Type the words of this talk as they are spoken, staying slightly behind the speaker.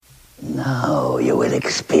Now you will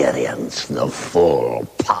experience the full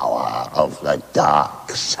power of the dark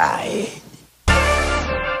side.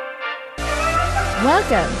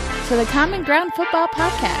 Welcome to the Common Ground Football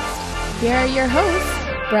Podcast. Here are your hosts,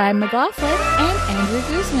 Brian McLaughlin and Andrew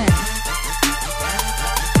Guzman.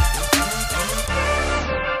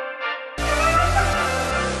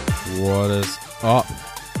 What is up?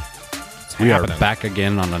 We are back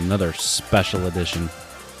again on another special edition.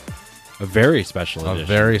 A very special edition. A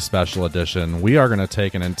very special edition. We are going to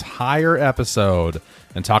take an entire episode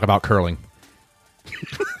and talk about curling.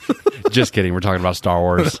 Just kidding. We're talking about Star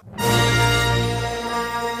Wars.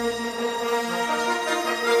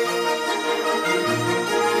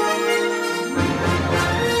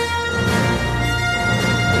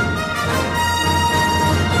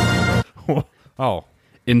 Oh.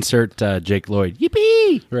 Insert Jake Lloyd.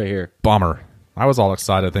 Yippee! Right here. Bummer. I was all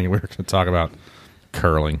excited thinking we were going to talk about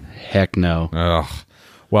curling. Heck no. Ugh.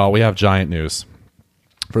 Well, we have giant news.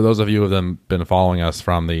 For those of you who have been following us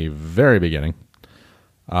from the very beginning,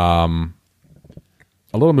 a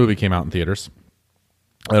little movie came out in theaters.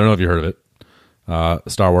 I don't know if you heard of it.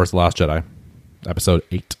 Star Wars The Last Jedi, Episode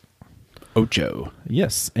 8. Ocho.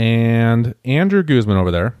 Yes, and Andrew Guzman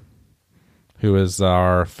over there, who is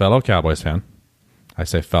our fellow Cowboys fan. I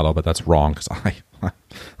say fellow, but that's wrong because I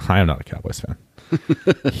am not a Cowboys fan.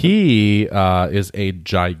 He is a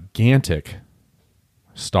gigantic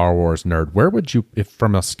Star Wars nerd. Where would you, if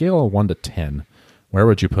from a scale of 1 to 10, where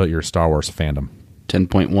would you put your Star Wars fandom?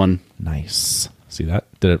 10.1. Nice. See that?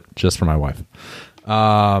 Did it just for my wife.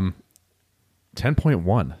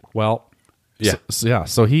 10.1. Well, yeah.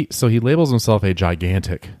 So he labels himself a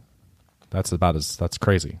gigantic. That's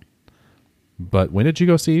crazy. But when did you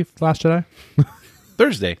go see Last Jedi?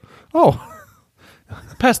 Thursday. Oh,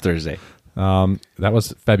 Past Thursday. that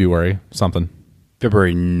was February something.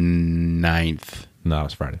 February 9th. No, it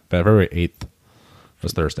was Friday. February 8th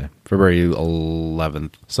was Thursday. February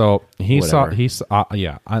 11th. So I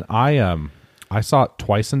saw it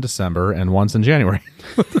twice in December and once in January.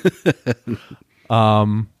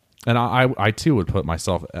 And I too would put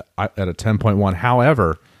myself at a 10.1.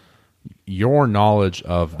 However, your knowledge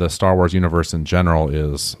of the Star Wars universe in general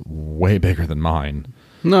is way bigger than mine.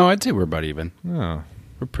 No, I'd say we're about even. Oh.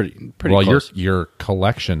 We're pretty well, close. your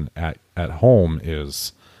collection at home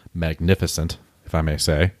is magnificent, if I may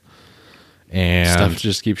say. And stuff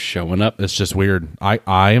just keeps showing up. It's just weird.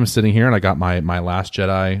 I am sitting here and I got my Last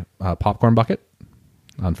Jedi popcorn bucket.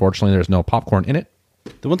 Unfortunately, there's no popcorn in it.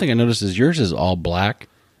 The one thing I noticed is yours is all black.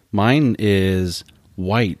 Mine is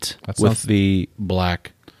white with the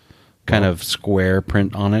black kind of square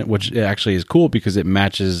print on it, which actually is cool because it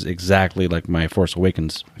matches exactly like my Force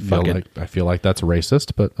Awakens bucket. I feel like that's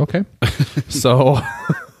racist, but okay. So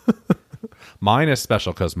mine is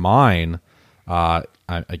special because mine, I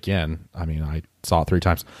saw it 3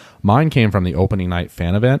 times. Mine came from the opening night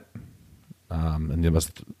fan event, and it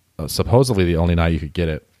was supposedly the only night you could get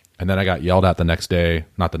it. And then I got yelled at the next day.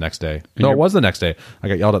 Not the next day. No, it was the next day. I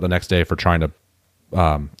got yelled at the next day for trying to.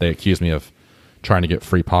 They accused me of trying to get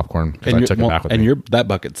free popcorn because I took it back with me. And that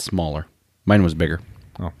bucket's smaller. Mine was bigger.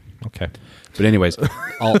 Oh, okay. But anyways,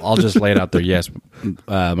 I'll just lay it out there. Yes,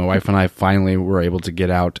 my wife and I finally were able to get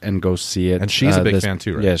out and go see it. And she's a big fan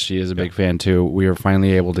too, right? Yes, she is a big fan too. We were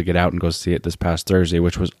finally able to get out and go see it this past Thursday,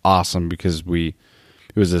 which was awesome because it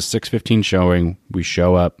was a 6:15 showing. We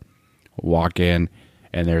show up, walk in,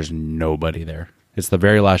 and there's nobody there. It's the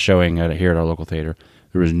very last showing here at our local theater.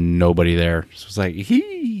 There was nobody there. So it's like,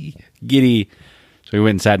 giddy. So we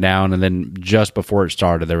went and sat down, and then just before it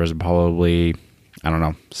started, there was probably,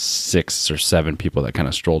 6 or 7 people that kind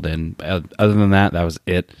of strolled in. Other than that, that was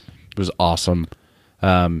it. It was awesome.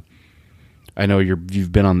 I know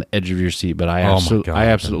you've been on the edge of your seat, but I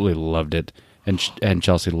absolutely loved it, and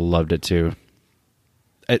Chelsea loved it too.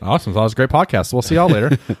 Awesome. That was a great podcast. We'll see y'all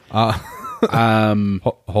later. Hold on.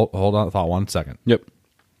 Thought 1 second. Yep.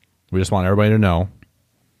 We just want everybody to know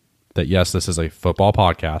that yes, this is a football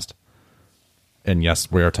podcast, and yes,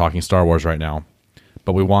 we are talking Star Wars right now.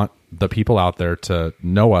 But we want the people out there to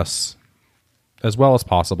know us as well as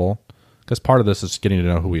possible, because part of this is getting to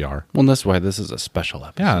know who we are. Well, and that's why this is a special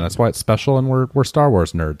episode. Yeah, and that's why it's special, and we're Star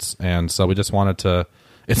Wars nerds, and so we just wanted to.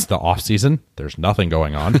 It's the off season. There's nothing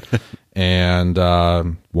going on, and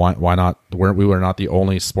why not? We were not the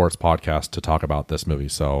only sports podcast to talk about this movie.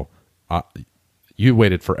 So you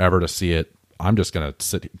waited forever to see it. I'm just gonna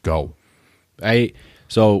go.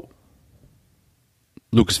 So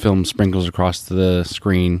Lucasfilm sprinkles across the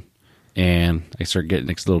screen, and I start getting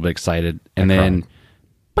a little bit excited, and then.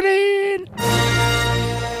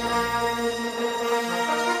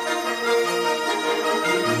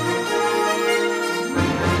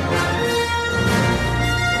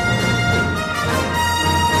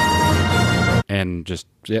 and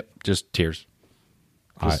just tears.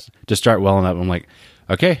 Just start welling up. I'm like,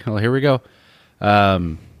 okay, well, here we go.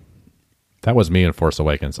 That was me in Force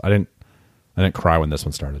Awakens. I didn't cry when this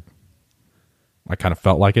one started. I kind of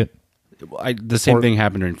felt like it. The same thing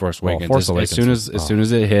happened during Force Awakens. As soon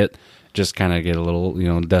as it hit, just kind of get a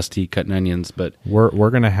little, dusty, cutting onions. But we're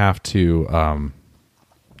gonna have to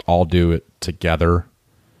all do it together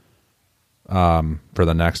for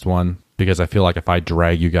the next one, because I feel like if I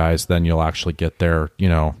drag you guys, then you'll actually get there,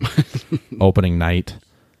 opening night,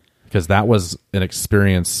 because that was an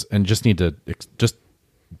experience, and just need to just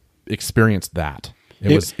experience that.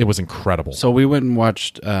 It was incredible. So we went and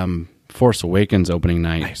watched Force Awakens opening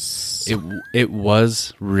night. Nice. It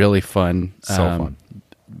was really fun. So fun.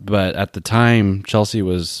 But at the time, Chelsea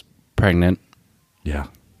was pregnant. Yeah.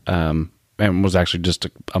 And was actually just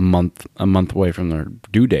a month away from their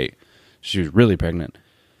due date. She was really pregnant.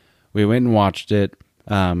 We went and watched it.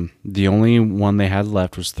 The only one they had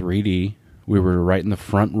left was 3D. We were right in the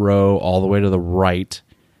front row, all the way to the right.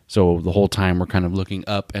 So the whole time we're kind of looking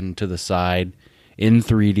up and to the side in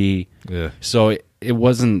 3D. Yeah. So it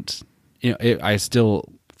wasn't, I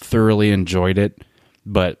still thoroughly enjoyed it,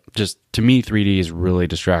 but just to me, 3D is really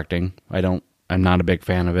distracting. I'm not a big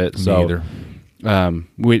fan of it. So either.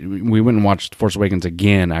 We went and watched Force Awakens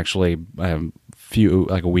again, actually, a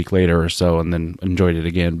week later or so, and then enjoyed it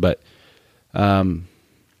again. But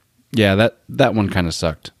yeah, that one kind of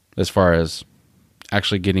sucked as far as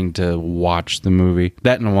actually getting to watch the movie.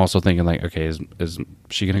 That, and I'm also thinking like, okay, is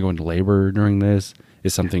she going to go into labor during this?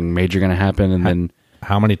 Is something major going to happen? And then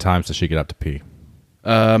how many times does she get up to pee?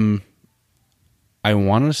 I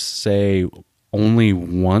want to say only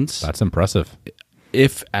once. That's impressive.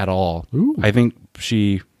 If at all. Ooh. I think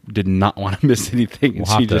she did not want to miss anything, and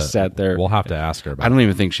she just sat there. We'll have to ask her about I don't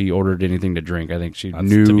even think she ordered anything to drink. I think she That's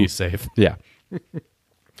knew to be safe. Yeah.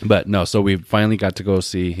 But no, so we finally got to go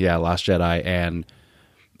see Last Jedi, and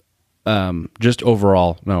just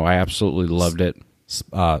overall, no, I absolutely loved it.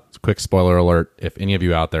 Quick spoiler alert: if any of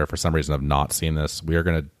you out there for some reason have not seen this, we are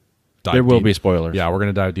going to dive There will deep. be spoilers. Yeah, we're going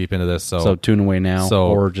to dive deep into this. So tune away now,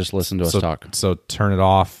 or just listen to us talk. So turn it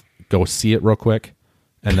off, go see it real quick,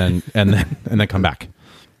 and then and then come back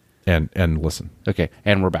and listen. Okay,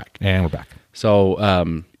 and we're back.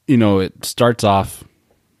 So it starts off,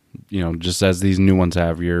 just as these new ones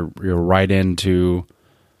have. You're right into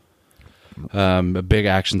a big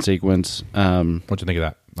action sequence. What'd you think of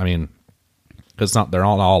that? I mean, it's not, they're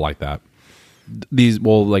all like that. These,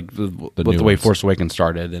 well, like the way ones. Force Awakens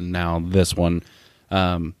started, and now this one,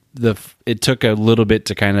 it took a little bit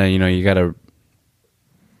to kind of, you got to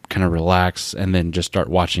kind of relax and then just start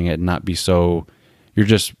watching it and not be so,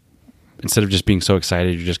 instead of just being so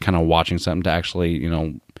excited, you're just kind of watching something to actually,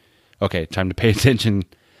 okay, time to pay attention.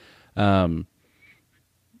 Poe,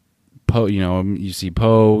 you see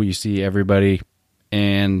Poe, you see everybody,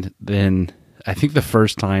 and then I think the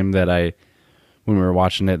first time that when we were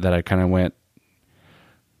watching it, that I kind of went,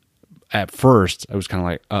 at first, I was kind of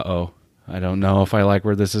like, uh-oh, I don't know if I like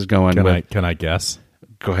where this is going. Can I guess?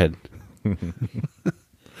 Go ahead.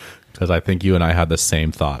 Because I think you and I had the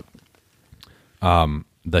same thought.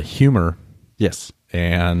 The humor, Yes.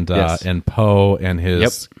 and Yes. and Poe and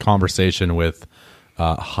his conversation with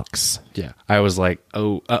Hux. Yeah. I was like,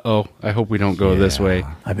 oh, uh-oh, I hope we don't go this way.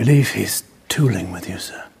 I believe he's tooling with you,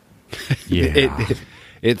 sir. Yeah,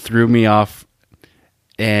 It threw me off,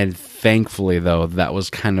 and thankfully, though, that was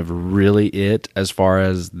kind of really it as far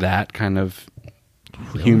as that kind of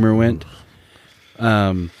humor went.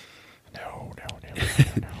 No.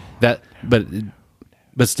 That,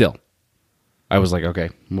 but still, I was like,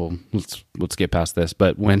 okay, well, let's get past this.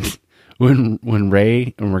 But when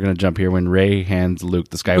Rey, and we're gonna jump here, when Rey hands Luke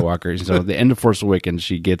the Skywalker, so at the end of Force Awakens,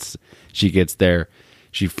 she gets there,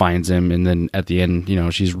 she finds him, and then at the end,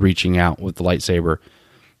 she's reaching out with the lightsaber.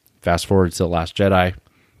 Fast forward to The Last Jedi,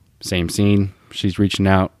 same scene. She's reaching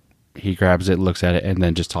out, he grabs it, looks at it, and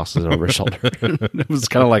then just tosses it over his shoulder. It was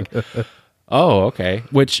kind of like, oh, okay.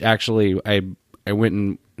 Which actually, I went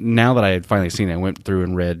and, now that I had finally seen it, I went through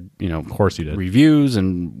and read, of course you did, reviews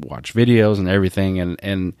and watched videos and everything.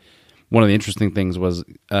 And one of the interesting things was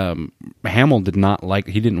Hamill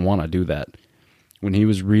didn't want to do that. When he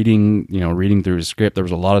was reading through his script, there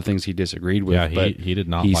was a lot of things he disagreed with. Yeah, but he did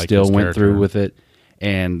not. He like still his went character. through with it,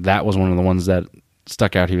 and that was one of the ones that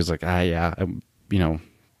stuck out. He was like,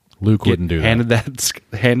 Luke wouldn't do that.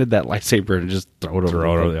 handed that lightsaber and just throw it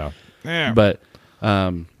over. Yeah. But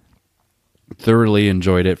thoroughly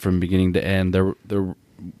enjoyed it from beginning to end. There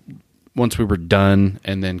once we were done,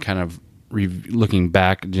 and then kind of looking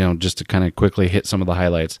back, just to kind of quickly hit some of the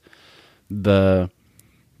highlights. The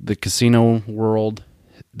casino world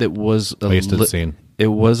that was a Wasted scene. It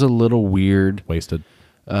was a little weird. Wasted.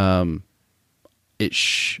 I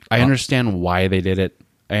understand why they did it.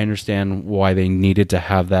 I understand why they needed to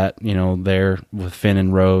have that, there with Finn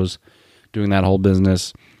and Rose doing that whole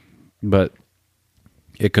business, but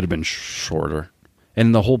it could have been shorter.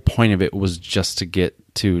 And the whole point of it was just to get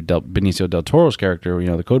to Benicio del Toro's character,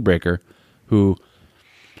 the Codebreaker, who,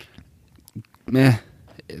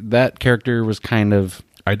 that character was kind of...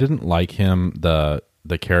 I didn't like him, the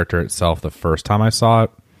character itself, the first time I saw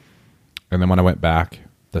it. And then when I went back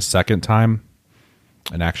the second time,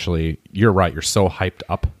 and actually, you're right, you're so hyped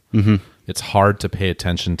up. Mm-hmm. It's hard to pay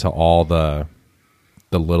attention to all the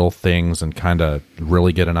little things and kind of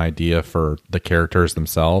really get an idea for the characters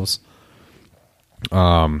themselves.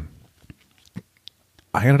 I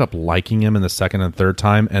ended up liking him in the second and third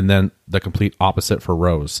time, and then the complete opposite for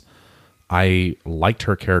Rose. I liked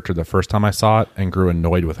her character the first time I saw it and grew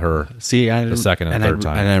annoyed with her the second and third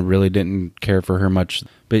time. And I really didn't care for her much.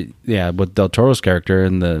 But yeah, with Del Toro's character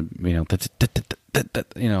and the,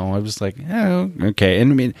 I was like, oh, okay.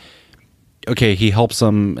 And I mean, okay, he helps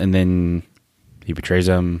him and then he betrays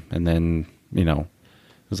him. And then, it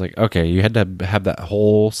was like, okay, you had to have that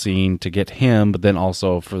whole scene to get him, but then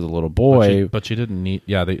also for the little boy. But you didn't need,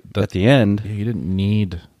 at the end. You didn't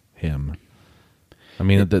need him. I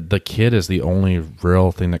mean, the kid is the only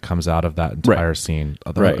real thing that comes out of that entire scene.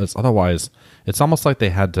 Otherwise, it's almost like they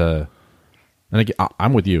had to. And again,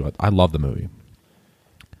 I'm with you. I love the movie,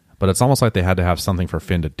 but it's almost like they had to have something for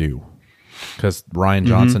Finn to do, because Rian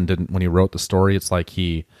Johnson didn't. When he wrote the story, it's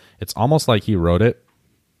almost like he wrote it,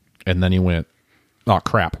 and then he went, "Oh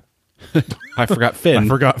crap, I forgot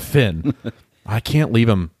Finn. I can't leave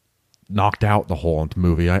him knocked out the whole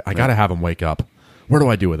movie. I got to have him wake up. What do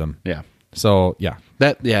I do with him?" Yeah. So yeah,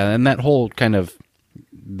 and that whole kind of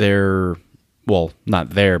not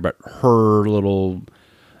but her little,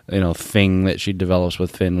 thing that she develops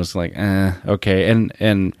with Finn was like, okay,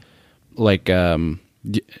 and like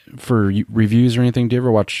for reviews or anything. Do you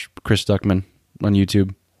ever watch Chris Duckman on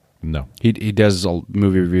YouTube? No, he does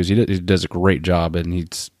movie reviews. He does a great job, and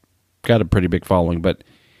he's got a pretty big following. But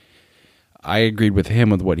I agreed with him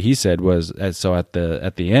with what he said was so at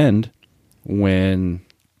the end when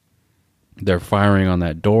they're firing on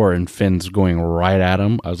that door and Finn's going right at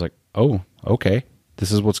him, I was like, oh, okay,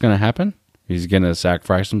 this is what's going to happen. He's going to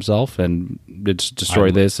sacrifice himself and destroy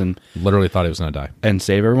this, and literally thought he was going to die and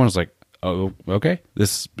save everyone. I was like, oh, okay,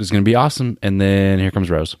 this is going to be awesome. And then here comes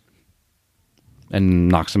Rose and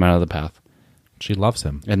knocks him out of the path. She loves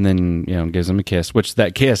him, and then gives him a kiss. Which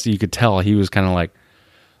that kiss, you could tell he was kind of like,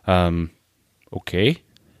 okay,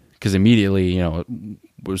 because immediately,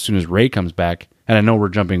 as soon as Ray comes back. And I know we're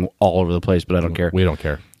jumping all over the place, but I don't care. We don't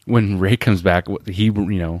care. When Ray comes back, he,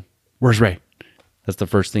 where's Ray? That's the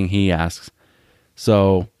first thing he asks.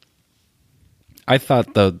 So I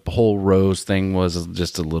thought the whole Rose thing was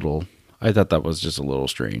just a little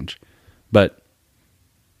strange. But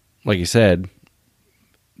like you said,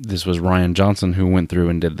 this was Rian Johnson who went through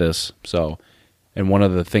and did this. So, and one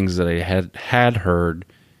of the things that I had heard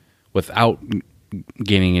without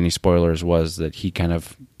gaining any spoilers was that he kind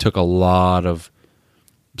of took a lot of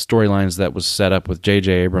storylines that was set up with J.J.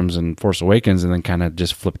 Abrams and Force Awakens and then kind of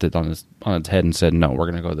just flipped it on its head and said, no, we're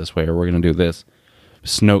going to go this way or we're going to do this.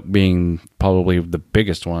 Snoke being probably the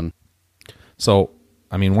biggest one. So,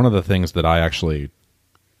 I mean, one of the things that I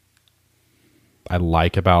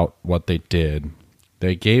like about what they did,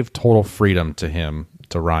 they gave total freedom to him,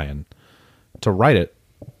 to Ryan, to write it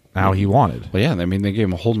how he wanted. Well, yeah, I mean, they gave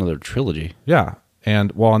him a whole nother trilogy. Yeah.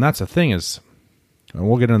 And that's the thing is, and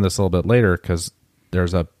we'll get into this a little bit later because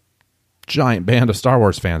there's a giant band of Star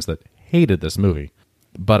Wars fans that hated this movie.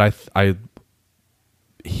 But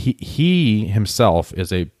he himself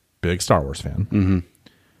is a big Star Wars fan. Mm-hmm.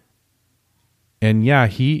 And yeah,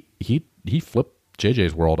 he flipped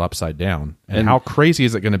JJ's world upside down. And how crazy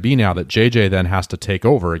is it going to be now that JJ then has to take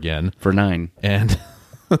over again for 9? And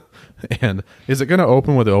and is it going to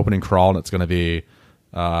open with the opening crawl and it's going to be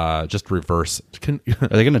just reverse? Are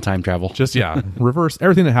they going to time travel? Just reverse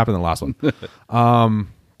everything that happened in the last one.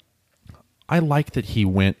 I like that he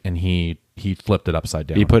went and he flipped it upside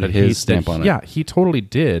down. He put his stamp on it. Yeah, he totally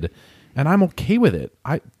did, and I'm okay with it.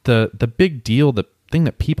 The big deal, the thing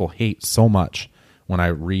that people hate so much when I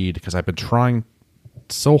read, because I've been trying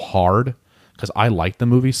so hard because I like the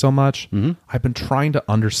movie so much. Mm-hmm. I've been trying to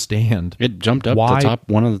understand. It jumped up the top,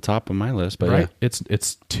 one of the top of my list, but right, yeah.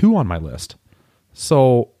 It's 2 on my list.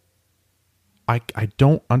 So I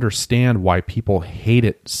don't understand why people hate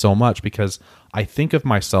it so much, because I think of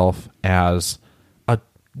myself as a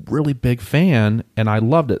really big fan and I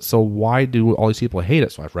loved it. So why do all these people hate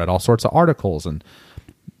it? So I've read all sorts of articles and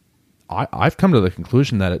I've come to the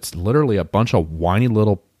conclusion that it's literally a bunch of whiny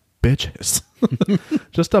little bitches.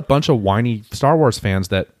 Just a bunch of whiny Star Wars fans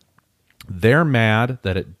that they're mad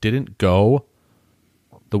that it didn't go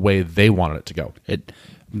the way they wanted it to go.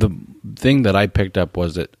 The thing that I picked up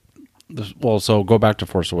was that, well, so go back to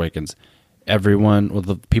Force Awakens. Everyone, well,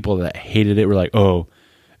 the people that hated it were like, oh,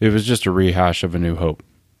 it was just a rehash of A New Hope.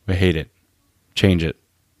 I hate it. Change it.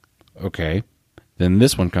 Okay. Then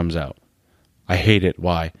this one comes out. I hate it.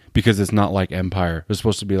 Why? Because it's not like Empire. It's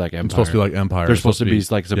supposed to be like Empire. It's supposed to be like Empire. There's supposed to be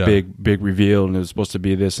like a big reveal, and it was supposed to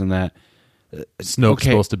be this and that. Snoke's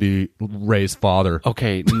supposed to be Rey's father.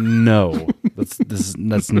 Okay, no,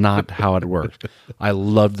 that's not how it worked. I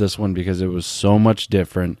loved this one because it was so much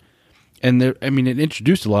different, and it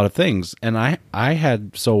introduced a lot of things. And I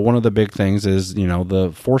had, so one of the big things is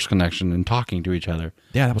the Force connection and talking to each other.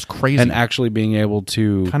 Yeah, that was crazy, and actually being able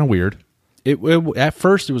to kind of weird. It at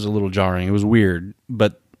first it was a little jarring. It was weird,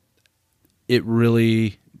 but it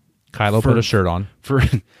really. Kylo put a shirt on.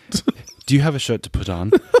 Do you have a shirt to put on?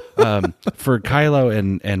 For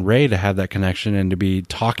Kylo and Rey to have that connection and to be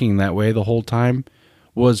talking that way the whole time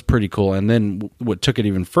was pretty cool. And then what took it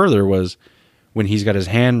even further was when he's got his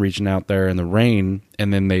hand reaching out there in the rain,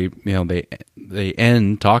 and then they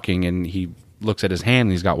end talking, and he looks at his hand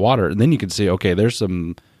and he's got water, and then you can see, okay, there's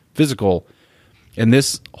some physical, and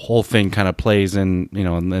this whole thing kind of plays in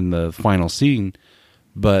in the final scene,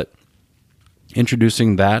 but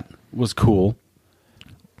introducing that was cool.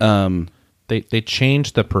 They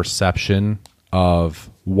changed the perception of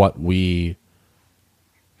what we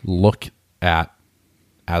look at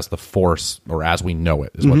as the Force, or as we know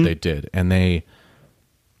it, is what they did. And they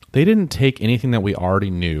didn't take anything that we already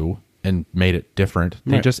knew and made it different.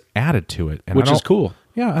 They just added to it. And which is cool.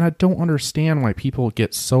 Yeah, and I don't understand why people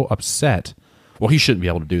get so upset. Well, he shouldn't be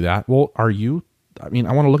able to do that. Well, are you? I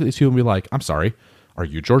want to look at these people and be like, I'm sorry. Are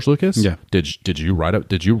you George Lucas? Yeah. Did you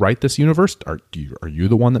write this universe? Are you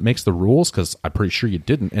the one that makes the rules? Because I'm pretty sure you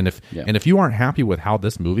didn't. And if you aren't happy with how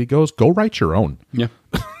this movie goes, go write your own. Yeah.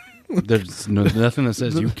 There's nothing that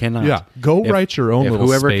says you cannot. Yeah. Go write your own. Little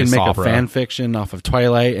whoever space can make opera. a fan fiction off of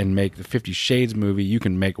Twilight and make the 50 Shades movie, you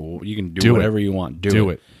can do whatever you want. Do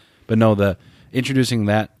it. But no, the introducing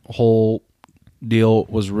that whole deal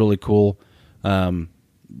was really cool.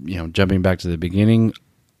 Jumping back to the beginning.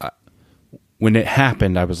 When it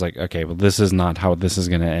happened, I was like, okay, well, this is not how this is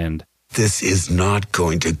going to end. This is not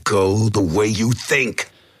going to go the way you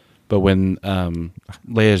think. But when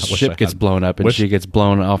Leia's ship gets blown up and she gets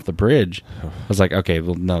blown off the bridge, I was like, okay,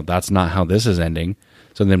 well, no, that's not how this is ending.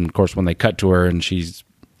 So then, of course, when they cut to her and she's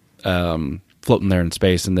floating there in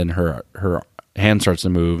space, and then her hand starts to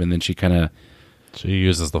move, and then she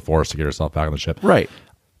uses the Force to get herself back on the ship. Right.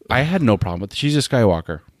 I had no problem with it. She's a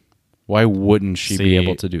Skywalker. Why wouldn't she be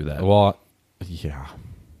able to do that? Well, yeah.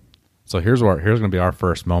 So here's going to be our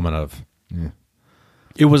first moment of.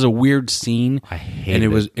 It was a weird scene. I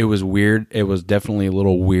hated it. It was weird. It was definitely a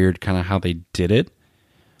little weird, kind of how they did it.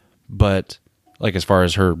 But like as far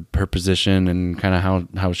as her position and kind of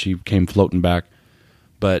how she came floating back,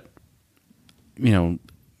 but it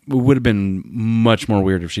would have been much more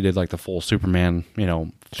weird if she did like the full Superman,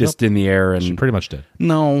 fist in the air, and she pretty much did.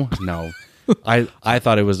 No. I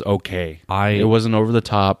thought it was okay. It wasn't over the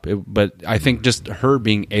top, but I think just her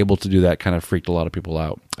being able to do that kind of freaked a lot of people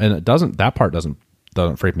out. And that part doesn't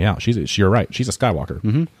freak me out. You're right. She's a Skywalker.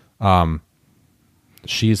 Mm-hmm.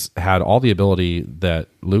 She's had all the ability that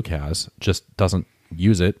Luke has, just doesn't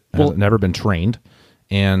use it. Has never been trained,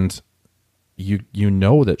 and you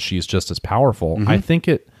know that she's just as powerful. Mm-hmm.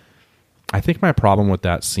 I think my problem with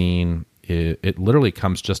that scene, it literally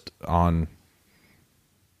comes just on.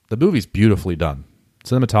 The movie's beautifully done.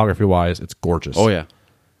 Cinematography wise, it's gorgeous. Oh yeah.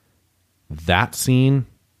 That scene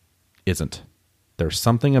isn't. There's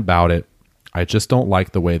something about it. I just don't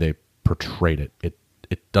like the way they portrayed it. It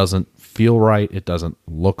doesn't feel right. It doesn't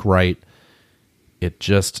look right. It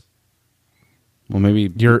just. Well, maybe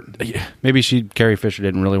Carrie Fisher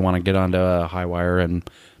didn't really want to get onto a high wire and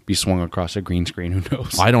be swung across a green screen. Who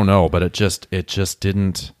knows? I don't know, but it just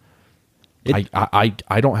didn't. I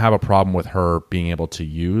don't have a problem with her being able to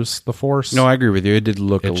use the Force. No, I agree with you. It did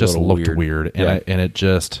look. It just looked weird, and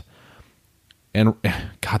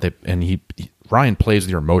Ryan plays with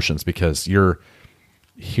your emotions because you're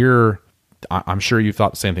here. I'm sure you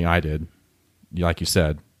thought the same thing I did. Like you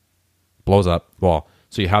said, blows up. Well,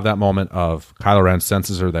 so you have that moment of Kylo Ren's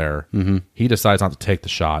senses are there. Mm-hmm. He decides not to take the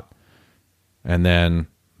shot, and then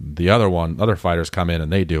the other fighters come in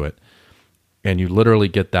and they do it. And you literally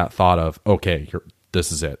get that thought of, okay,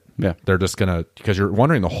 this is it. Yeah. They're just going to, because you're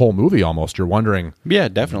wondering the whole movie almost. You're wondering, yeah,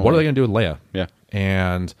 definitely. What are they going to do with Leia? Yeah.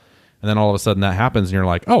 And then all of a sudden that happens and you're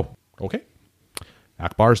like, oh, okay,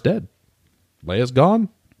 Akbar's dead. Leia's gone.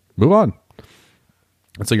 Move on.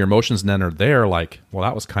 And so your emotions then are there like, well,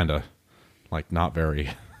 that was kind of like not very.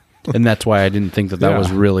 And that's why I didn't think that Yeah.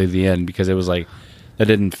 was really the end, because it was like that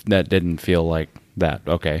didn't feel like that.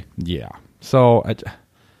 Okay. Yeah. So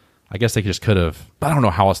I guess they just could have. I don't know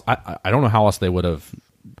how else. I don't know how else they would have.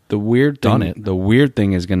 The weird Done thing, it. The weird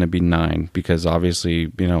thing is going to be 9, because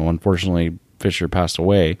obviously, unfortunately, Fisher passed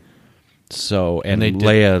away. So, and they did-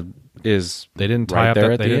 Leia is They didn't tie right up there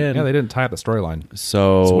that, at they the didn't, end. Yeah, they didn't tie up the storyline.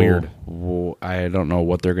 So It's weird. I don't know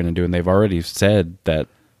what they're going to do, and they've already said that.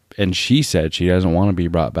 And she said she doesn't want to be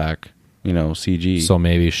brought back. CG. So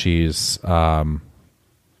maybe she's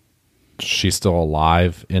still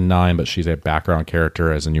alive in 9, but she's a background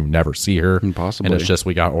character, as in you never see her. Possibly. And it's just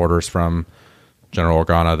we got orders from General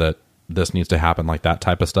Organa that this needs to happen, like that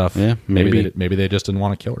type of stuff. Yeah, maybe. maybe they just didn't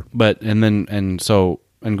want to kill her. But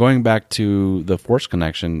and going back to the Force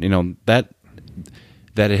connection, that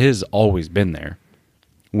it has always been there.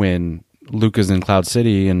 When Luke is in Cloud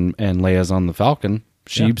City and Leia's on the Falcon,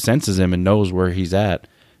 she senses him and knows where he's at.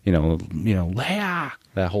 Leia,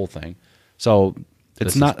 that whole thing. So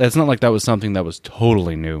it's not like that was something that was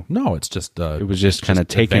totally new. No, it's just It was just kind of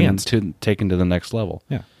taken advanced. to the next level.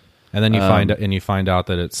 Yeah, and then you find out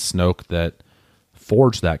that it's Snoke that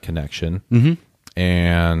forged that connection,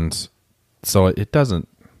 and so it doesn't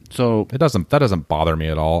that doesn't bother me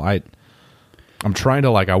at all. I'm trying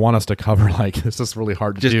to I want us to cover this is really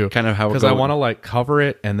hard to Just do kind of how it because I goes. want to cover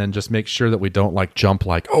it and then just make sure that we don't jump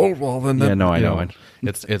oh well then Yeah, no, I you know.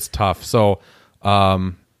 it's tough. So I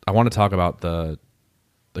want to talk about the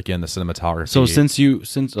cinematography. So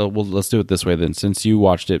let's do it this way then. Since you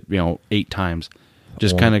watched it, 8 times,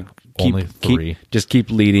 just kind of only 3. keep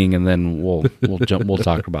leading, and then we'll jump. We'll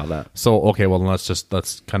talk about that. So okay, well then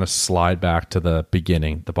let's kind of slide back to the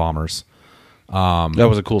beginning, the bombers. That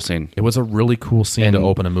was a cool scene, It was a really cool scene to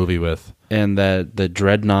open a movie with. and that the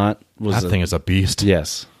dreadnought was That thing is a beast.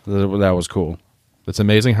 Yes, that was cool. It's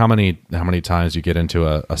amazing how many times you get into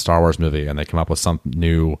a Star Wars movie and they come up with some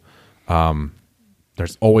new.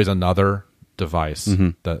 There's always another device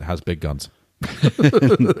that has big guns.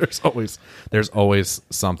 there's always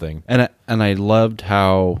something. And I loved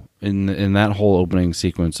how in that whole opening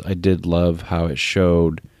sequence, I did love how it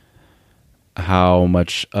showed how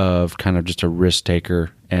much of kind of just a risk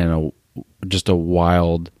taker and just a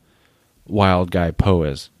wild guy Poe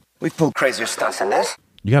is. We've pulled crazier stunts than this.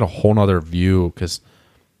 You got a whole nother view because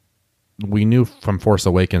we knew from Force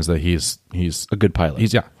Awakens that he's A good pilot.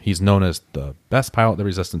 He's known as the best pilot the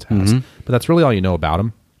Resistance has, but that's really all you know about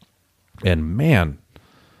him. And man,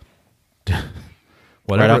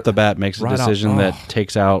 Right off the bat makes a right decision out- that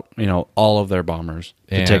takes out all of their bombers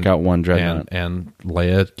to take out one dreadnought. and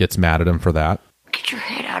Leia gets mad at him for that. Get your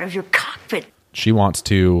head out of your cockpit. She wants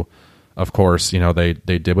to, of course, they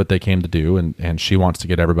did what they came to do, and she wants to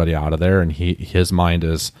get everybody out of there. And his mind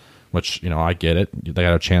is, which I get it. They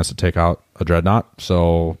got a chance to take out a dreadnought,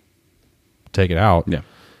 so take it out. Yeah.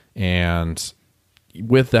 And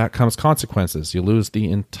with that comes consequences. You lose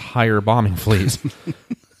the entire bombing fleet.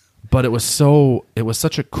 But it was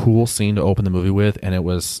such a cool scene to open the movie with, and it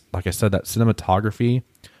was, like I said, that cinematography,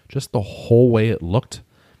 just the whole way it looked,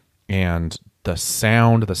 and the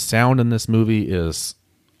sound in this movie is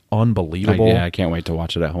unbelievable. I can't wait to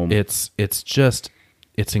watch it at home. It's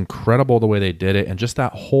incredible the way they did it, and just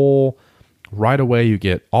that whole right away you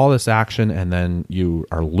get all this action, and then you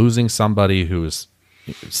are losing somebody who's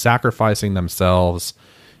sacrificing themselves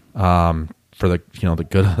for the the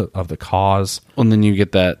good of the cause. And then you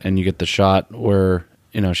get that, and you get the shot where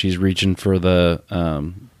she's reaching for the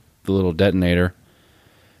little detonator,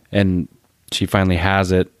 and she finally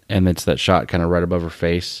has it, and it's that shot kind of right above her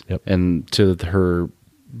face. Yep. And to her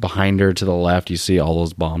behind her to the left, you see all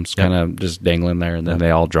those bombs kind of just dangling there, and then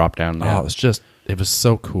they all drop down. Oh, it was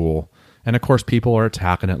so cool. And of course, people are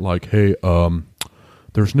attacking it like, hey,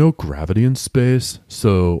 there's no gravity in space,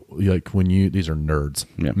 so these are nerds.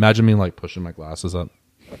 Yeah. Imagine me pushing my glasses up.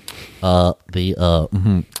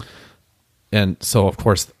 And so of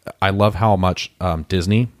course I love how much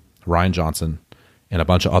Disney, Rian Johnson, and a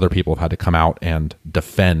bunch of other people have had to come out and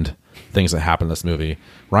defend things that happen in this movie.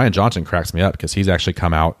 Rian Johnson cracks me up because he's actually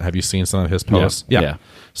come out. Have you seen some of his posts? Yeah.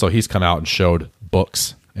 So he's come out and showed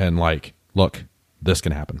books and look, this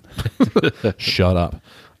can happen. Shut up.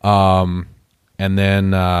 And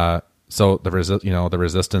then, so the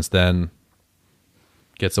Resistance then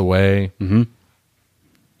gets away.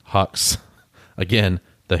 Hux, again,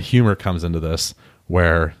 the humor comes into this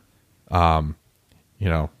where,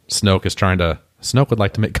 Snoke is trying to Snoke would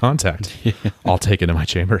like to make contact. I'll take it in my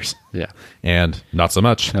chambers. Yeah. And not so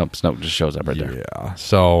much. Nope, Snoke just shows up right there. Yeah.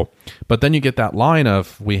 So, but then you get that line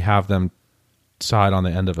of, we have them tied on the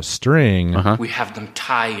end of a string. We have them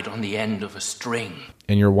tied on the end of a string.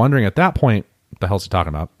 And you're wondering at that point, what the hell's he talking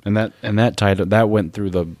about? And that went through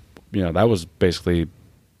the, that was basically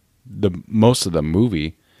the most of the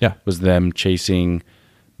movie. Yeah. Was them chasing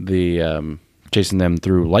them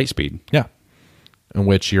through Lightspeed. Yeah. In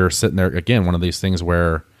which you're sitting there, again, one of these things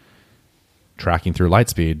where tracking through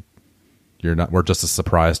Lightspeed, we're just as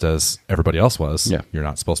surprised as everybody else was. Yeah. You're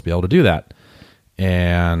not supposed to be able to do that.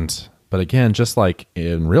 But again, just like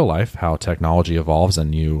in real life, how technology evolves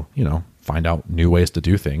and you find out new ways to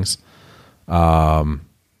do things. What'd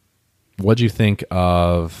you think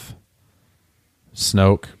of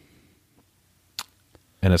Snoke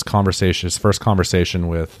and his first conversation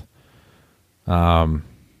with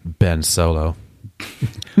Ben Solo?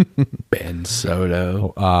 Ben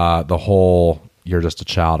Solo. The whole, you're just a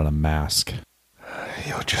child in a mask.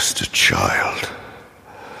 You're just a child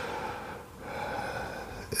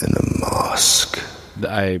in a mask.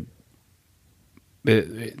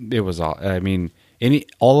 It was all. I mean,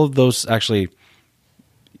 all of those actually.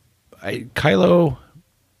 Kylo,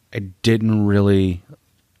 I didn't really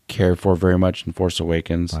care for very much in Force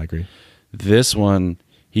Awakens. I agree. This one,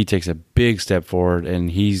 he takes a big step forward, and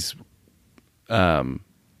he's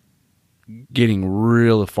getting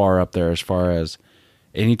real far up there as far as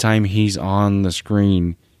anytime he's on the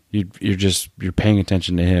screen, you're paying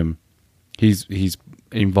attention to him. He's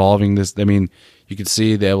involving this. I mean, you can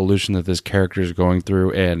see the evolution that this character is going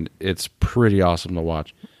through, and it's pretty awesome to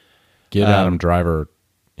watch. Give Adam Driver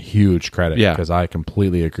huge credit, because I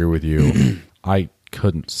completely agree with you. I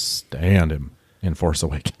couldn't stand him in Force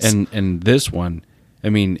Awakens. And this one, I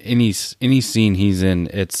mean, any scene he's in,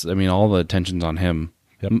 it's, I mean, all the attention's on him,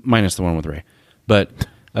 minus the one with Rey. But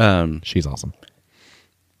she's awesome.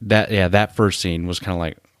 That first scene was kind of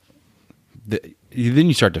like, then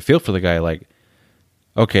you start to feel for the guy, like,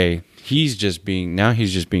 okay, he's just being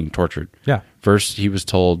tortured. Yeah. First he was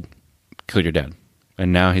told, kill your dad,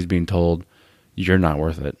 and now he's being told, you're not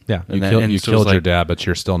worth it. Yeah, you killed your dad, but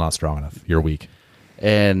you're still not strong enough. You're weak.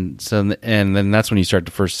 And then that's when you start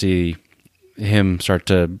to first see him start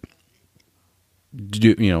to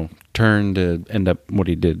turn to end up what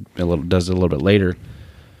he does a little bit later.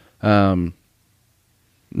 No,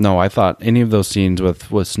 I thought any of those scenes with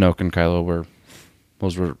Snoke and Kylo were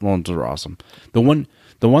awesome. The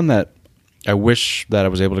one that I wish that I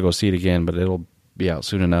was able to go see it again, but it'll be out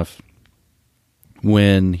soon enough.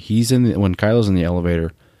 When Kylo's in the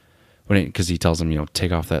elevator, because he tells him,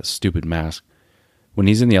 take off that stupid mask. When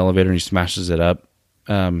he's in the elevator and he smashes it up,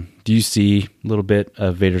 do you see a little bit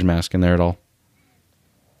of Vader's mask in there at all?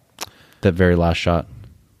 That very last shot.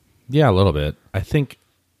 Yeah, a little bit. I think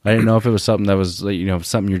I didn't know if it was something that was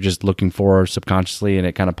something you're just looking for subconsciously and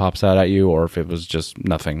it kind of pops out at you, or if it was just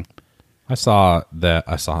nothing. I saw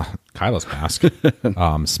Kylo's mask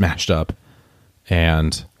smashed up,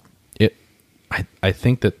 and I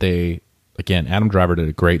think that Adam Driver did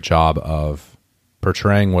a great job of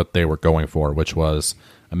portraying what they were going for, which was,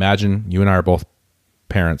 imagine you and I are both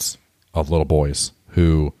parents of little boys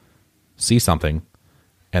who see something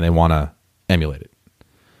and they want to emulate it.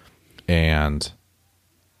 And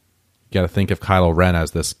you got to think of Kylo Ren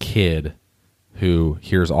as this kid who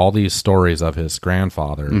hears all these stories of his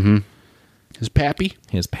grandfather. Mm-hmm. His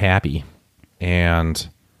pappy. And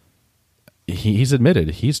he's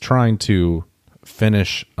admitted he's trying to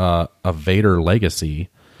finish a Vader legacy,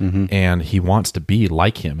 and he wants to be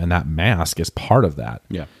like him, and that mask is part of that.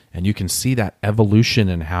 Yeah. And you can see that evolution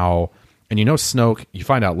and how, and Snoke, you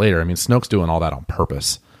find out later, I mean, Snoke's doing all that on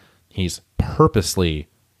purpose. He's purposely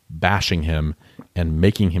bashing him and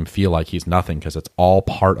making him feel like he's nothing, because it's all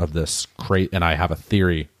part of this and I have a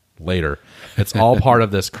theory later. It's all part of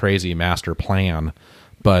this crazy master plan.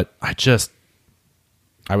 But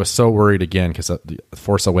I was so worried again, because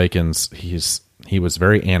Force Awakens, he was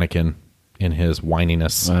very Anakin in his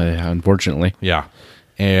whininess. Unfortunately. Yeah.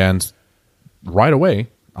 And right away,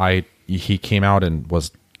 he came out and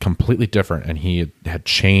was completely different, and he had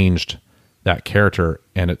changed that character.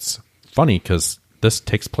 And it's funny because this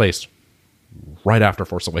takes place right after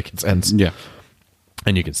Force Awakens ends. Yeah.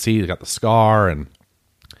 And you can see he got the scar,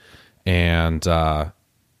 and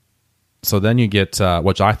so then you get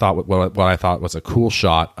what I thought was a cool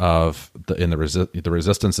shot of the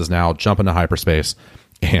Resistance is now jumping to hyperspace,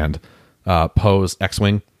 and Poe's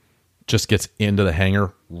X-Wing just gets into the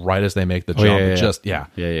hangar right as they make the jump. Yeah.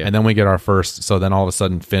 And then we get our first. So then all of a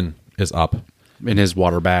sudden Finn is up in his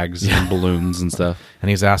water bags and balloons and stuff, and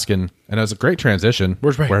he's asking, and it was a great transition.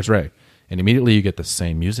 Where's Rey? And immediately you get the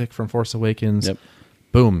same music from Force Awakens. Yep.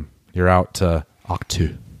 Boom, you're out to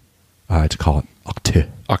Octu. I like to call it Octu.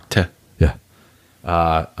 Octa. Yeah.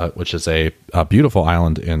 Which is a beautiful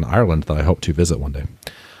island in Ireland that I hope to visit one day.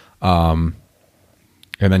 And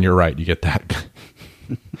then you're right, you get that.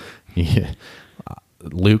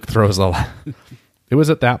 Luke throws it was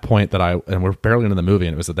at that point that and we're barely into the movie,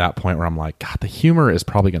 and it was at that point where I'm like, God, the humor is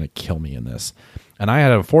probably going to kill me in this. And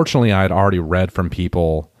unfortunately I had already read from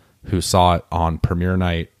people who saw it on premiere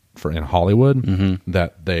night in Hollywood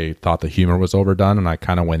that they thought the humor was overdone, and I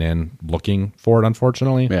kind of went in looking for it,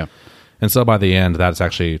 unfortunately. Yeah. And so by the end,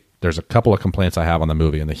 there's a couple of complaints I have on the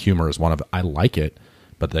movie, and the humor is one of it. I like it,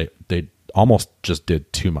 but they almost just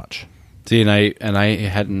did too much. See, and I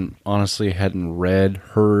hadn't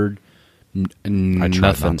heard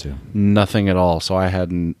nothing at all. So I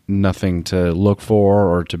had nothing to look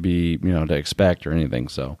for or to be, to expect or anything.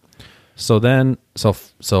 So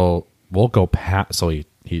we'll go past. So he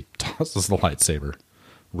tosses the lightsaber.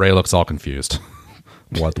 Rey looks all confused.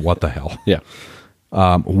 What the hell? Yeah.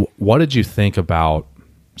 What did you think about?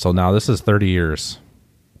 So now this is 30 years,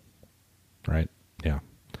 right? Yeah,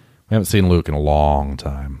 we haven't seen Luke in a long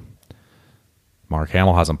time. Mark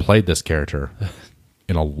Hamill hasn't played this character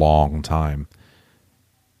in a long time.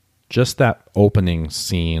 Just that opening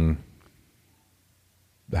scene.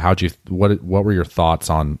 What were your thoughts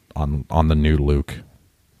on the new Luke?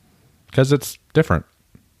 Because it's different.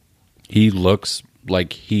 He looks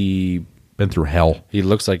like he been through hell. He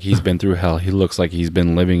looks like he's been through hell. He looks like he's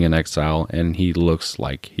been living in exile, and he looks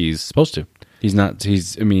like he's supposed to. He's not.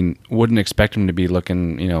 Wouldn't expect him to be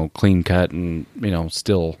looking, clean cut and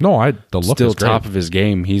still. No, the look still is great. Top of his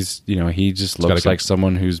game. He's he just looks like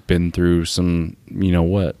someone who's been through some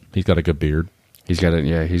what. He's got a good beard. He's got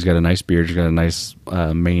a nice beard. He's got a nice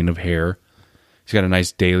mane of hair. He's got a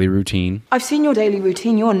nice daily routine. I've seen your daily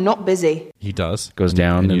routine. You're not busy. He does. Goes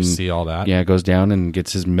down and you see all that. Yeah, goes down and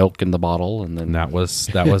gets his milk in the bottle, and then that was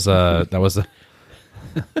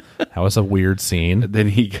a weird scene. Then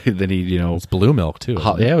he it's blue milk too.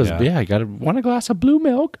 I want a glass of blue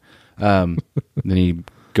milk. Then he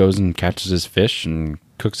goes and catches his fish and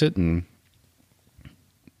cooks it, and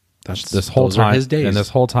this whole time. His days. And this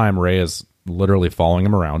whole time, Rey is literally following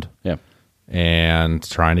him around. Yeah. And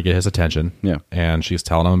trying to get his attention. Yeah. And she's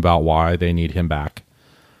telling him about why they need him back.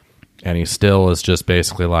 And he still is just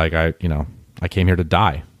basically like, I came here to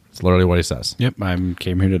die. It's literally what he says. Yep, I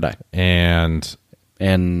came here to die. And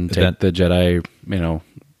take the Jedi,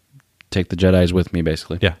 take the Jedis with me,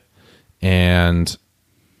 basically. Yeah. And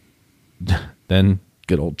then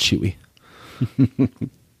good old Chewie.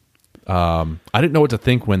 I didn't know what to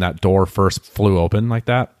think when that door first flew open like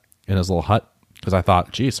that in his little hut. Because I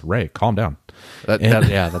thought, geez, Rey, calm down. That's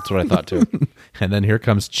what I thought too. And then here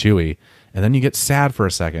comes Chewie. And then you get sad for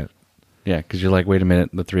a second. Yeah, because you're like, wait a minute,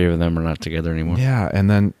 the three of them are not together anymore. Yeah,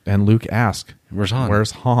 and Luke asks, Where's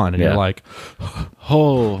Han? And you're like,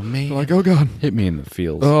 oh, man. You're like, oh, God. Hit me in the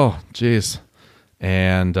feels. Oh, geez.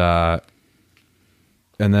 And then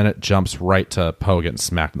it jumps right to Poe getting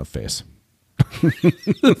smacked in the face.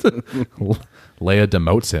 Leia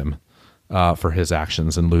demotes him. For his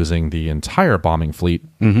actions and losing the entire bombing fleet.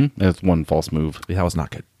 Mm-hmm. That's one false move. Yeah, that was not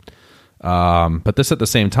good. But at the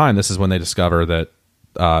same time, this is when they discover that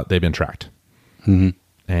they've been tracked. Mm-hmm.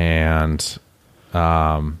 And,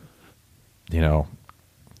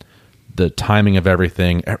 the timing of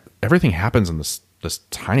everything happens in this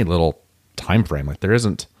tiny little time frame. Like there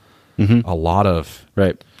isn't a lot of...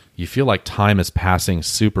 Right. You feel like time is passing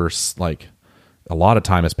a lot of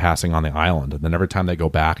time is passing on the island, and then every time they go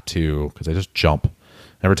back to, because they just jump,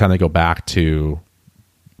 every time they go back to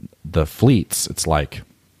the fleets, it's like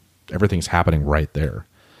everything's happening right there.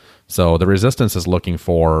 So the Resistance is looking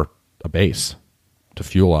for a base to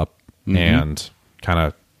fuel up and kind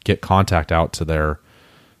of get contact out to their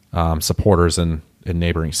supporters in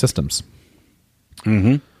neighboring systems.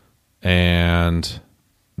 Mm-hmm. And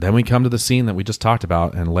then we come to the scene that we just talked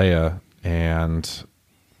about, and Leia and...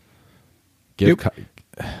 Yeah,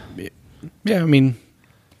 and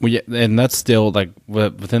that's still like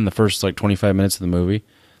within the first 25 minutes of the movie.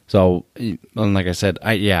 So, and like I said,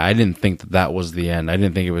 I didn't think that was the end. I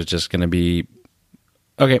didn't think it was just going to be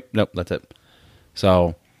okay. Nope, that's it.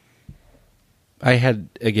 So, I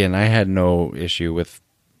had no issue with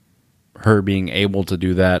her being able to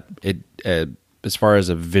do that. It as far as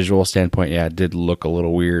a visual standpoint, it did look a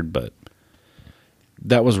little weird, but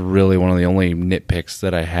that was really one of the only nitpicks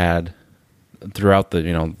that I had throughout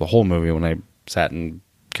the whole movie when I sat and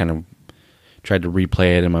kind of tried to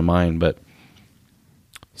replay it in my mind. But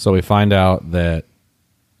so we find out that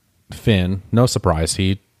Finn, no surprise,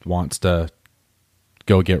 he wants to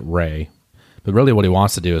go get Rey But really what he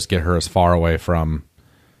wants to do is get her as far away from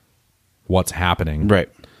what's happening. Right.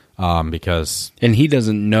 Because... And he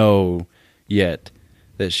doesn't know yet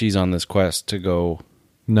that she's on this quest to go...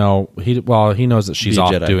 No, he knows that she's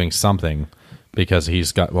off Jedi. doing something because he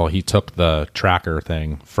took the tracker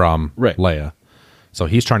thing from Leia. So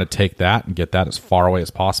he's trying to take that and get that as far away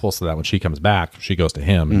as possible so that when she comes back, she goes to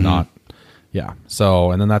him and not... Yeah.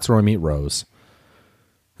 So, and then that's where we meet Rose.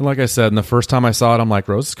 And like I said, and the first time I saw it, I'm like,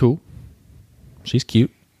 Rose is cool. She's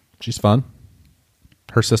cute. She's fun.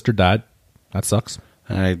 Her sister died. That sucks.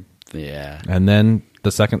 Yeah. And then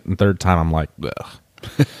the second and third time, I'm like, ugh.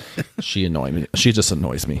 She annoys me. She just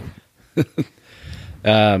annoys me.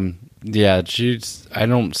 Yeah, I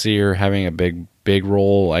don't see her having a big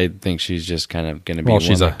role. I think she's just kind of going to be. Well,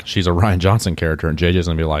 she's a Ryan Johnson character, and JJ's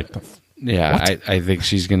going to be like, I think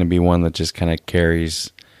she's going to be one that just kind of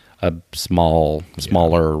carries a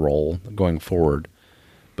smaller role going forward.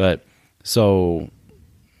 But so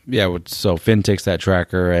Finn takes that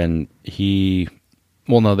tracker, and they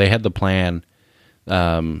had the plan.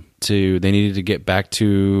 They needed to get back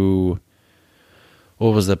to,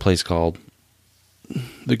 what was that place called?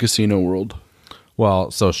 The Casino World.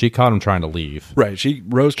 Well, so she caught him trying to leave. Right.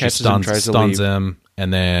 Rose catches him, tries to leave. Stuns him,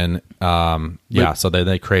 and then, so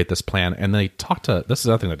they create this plan, and they talk to, this is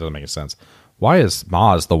the other thing that doesn't make any sense. Why is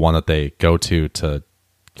Maz the one that they go to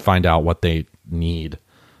find out what they need?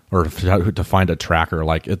 Or to find a tracker,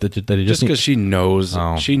 like just because she knows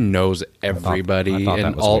everybody. I thought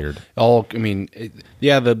that was weird.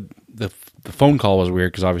 The phone call was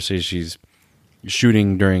weird because obviously she's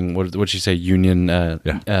shooting during what'd she say? Union.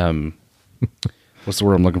 What's the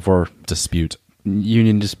word I'm looking for? Dispute.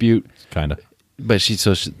 Union dispute. Kind of. But she's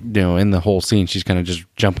in the whole scene, she's kind of just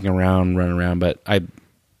jumping around, running around. But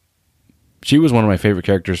she was one of my favorite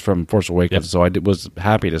characters from Force Awakens, so I was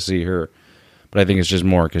happy to see her. But I think it's just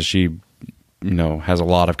more because she, has a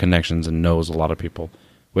lot of connections and knows a lot of people,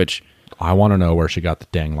 which... I want to know where she got the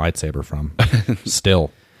dang lightsaber from.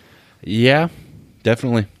 Still. Yeah,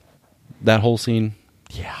 definitely. That whole scene.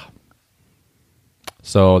 Yeah.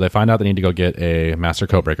 So they find out they need to go get a Master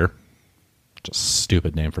Codebreaker. Just a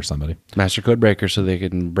stupid name for somebody. Master Codebreaker, so they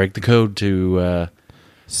can break the code to...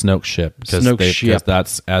 Snoke's ship. Because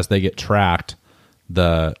that's, as they get tracked,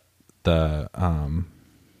 the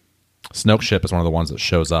Snoke ship is one of the ones that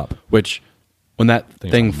shows up. Which, when that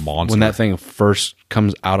thing first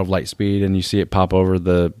comes out of light speed and you see it pop over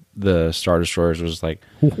the Star Destroyers, it was like,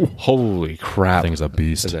 holy crap! That thing's a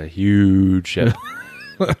beast. It's a huge ship.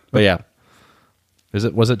 But yeah,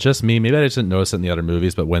 was it just me? Maybe I just didn't notice it in the other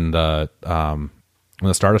movies. But when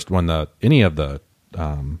any of the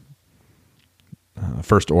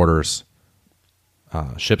First Order's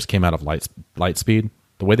ships came out of light speed,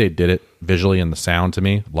 the way they did it visually and the sound, to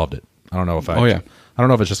me, loved it. I don't know if I don't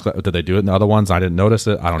know if it's just, did they do it in the other ones? I didn't notice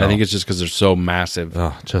it. I don't know. I think it's just because they're so massive.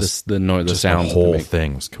 Just the noise, the sound, the whole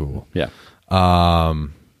thing was cool. Yeah.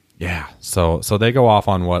 Yeah. So they go off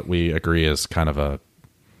on what we agree is kind of a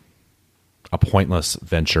pointless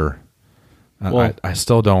venture. Well, I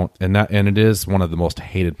still don't, and it is one of the most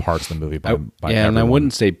hated parts of the movie by and everyone. I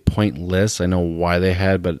wouldn't say pointless. I know why they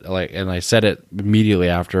had, but and I said it immediately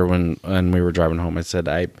after when we were driving home. I said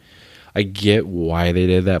I get why they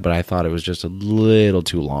did that, but I thought it was just a little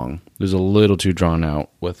too long. It was a little too drawn out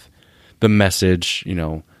with the message.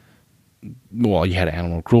 Well, you had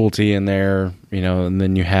animal cruelty in there, and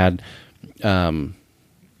then you had the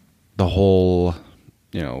whole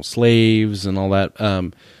slaves and all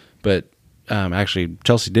that. But actually,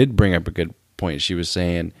 Chelsea did bring up a good point. She was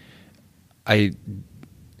saying, I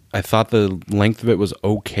thought the length of it was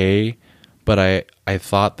okay, but I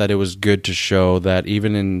thought that it was good to show that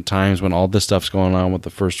even in times when all this stuff's going on with the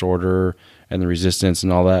First Order and the Resistance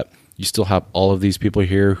and all that, you still have all of these people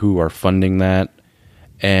here who are funding that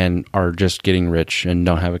and are just getting rich and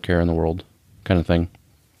don't have a care in the world, kind of thing.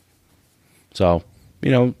 So,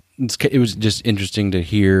 it was just interesting to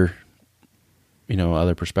hear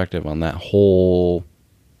other perspective on that whole,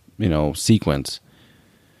 sequence,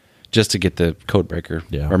 just to get the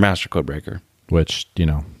Codebreaker or Master Codebreaker. Which,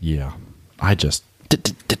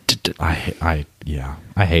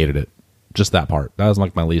 I hated it. Just that part. That was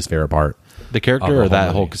like my least favorite part. The character or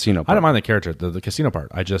that whole casino part? I don't mind the character. The casino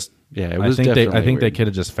part. I just, it was I think weird. they could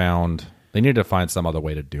have just they needed to find some other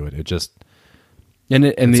way to do it. It just,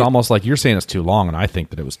 it's almost like you're saying it's too long, and I think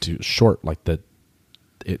that it was too short. Like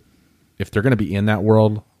if they're going to be in that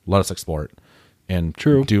world, let us explore it and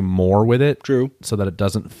do more with it. So that it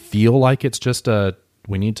doesn't feel like it's just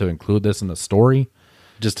we need to include this in the story.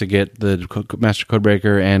 Just to get the Master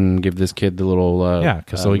Codebreaker and give this kid the little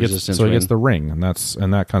because so he gets the ring, and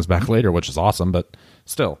that comes back later, which is awesome. But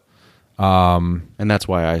still, And that's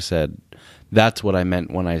why I said, that's what I meant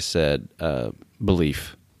when I said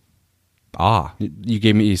belief.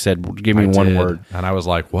 You said give me one did. word. And I was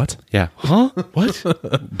like, what? Yeah. Huh? What?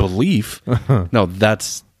 Belief? No,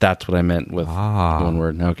 that's what I meant with one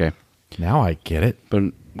word. Okay. Now I get it. But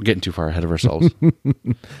we're getting too far ahead of ourselves.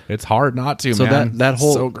 It's hard not to, So man. that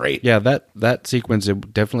whole so great. Yeah, that sequence,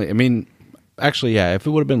 it definitely, I mean, actually, yeah, if it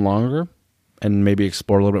would have been longer and maybe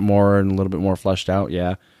explore a little bit more and a little bit more fleshed out,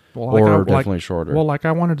 yeah. Or definitely shorter. Well, like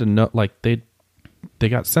I wanted to know, like they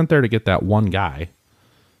got sent there to get that one guy,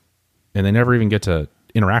 and they never even get to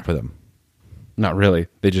interact with him. Not really.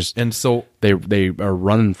 They just And so they are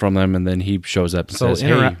running from them, and then he shows up and says,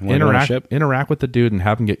 "Hey, wanna go on a ship?" interact with the dude and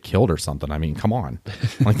have him get killed or something. I mean, come on.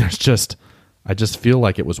 Like I just feel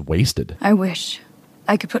like it was wasted. I wish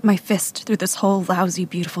I could put my fist through this whole lousy,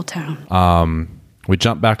 beautiful town. We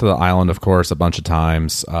jumped back to the island, of course, a bunch of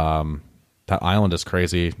times. That island is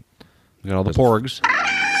crazy. We got all the porgs.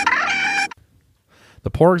 The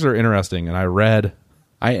porgs are interesting, and I read.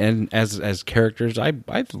 And as characters, I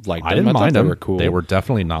liked them. I didn't mind them. They were cool. They were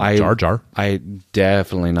definitely not Jar Jar. I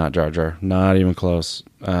definitely not Jar Jar. Not even close.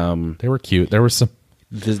 They were cute. There was some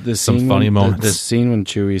some funny moments. The scene when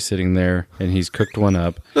Chewie's sitting there and he's cooked one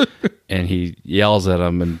up, and he yells at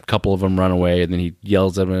him, and a couple of them run away, and then he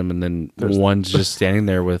yells at him, and then one's just standing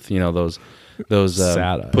there with those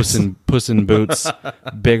Sad puss in boots,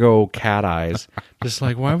 big old cat eyes. Just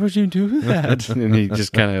like, why would you do that? And he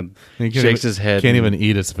just kind of shakes his head. Can't even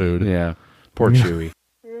eat his food. Yeah, poor Chewie.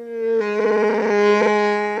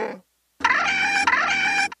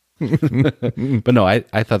 But no,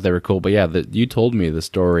 I thought they were cool. But yeah, you told me the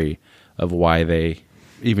story of why they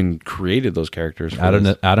even created those characters out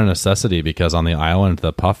of necessity, because on the island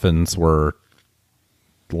the puffins were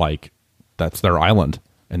like, that's their island,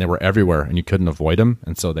 and they were everywhere, and you couldn't avoid them,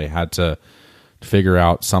 and so they had to figure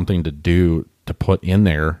out something to do to put in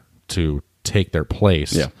there to take their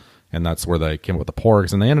place. Yeah. And that's where they came up with the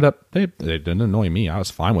porgs, and they ended up they didn't annoy me. I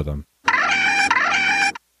was fine with them.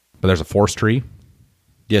 But there's a forest tree.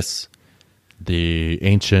 Yes. The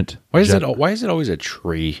ancient. Why is it always a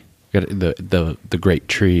tree? You got the great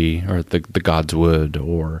tree, or the god's wood,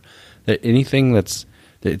 or anything it's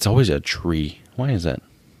always a tree. Why is that?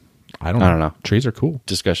 I don't know. Trees are cool.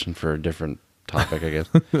 Discussion for a different topic, I guess.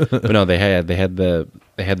 But no, they had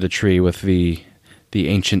the tree with the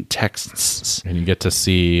ancient texts, and you get to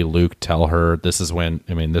see Luke tell her, this is where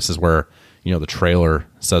the trailer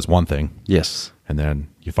says one thing. Yes. And then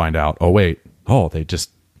you find out, they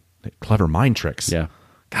clever mind tricks. Yeah.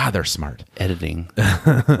 God, they're smart. Editing.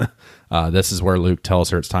 This is where Luke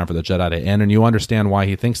tells her it's time for the Jedi to end, and you understand why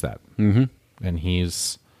he thinks that. Mm-hmm. And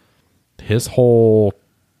his whole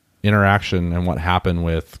interaction and what happened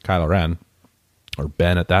with Kylo Ren, or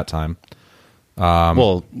Ben at that time.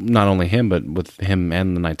 Well, not only him, but with him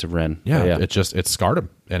and the Knights of Ren. Yeah. It scarred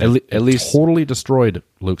him. And at least totally destroyed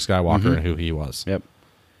Luke Skywalker and who he was. Yep.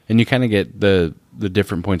 And you kind of get the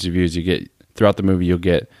different points of views. You get throughout the movie, you'll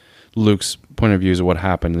get Luke's point of views of what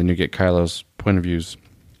happened, and then you get Kylo's point of views.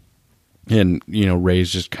 And,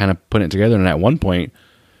 Rey's just kind of putting it together. And at one point,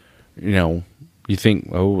 you think,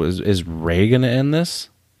 is Rey going to end this?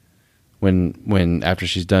 When after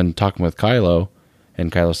she's done talking with Kylo, and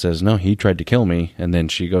Kylo says, no, he tried to kill me, and then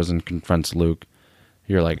she goes and confronts Luke,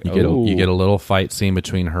 you're like, you get a little fight scene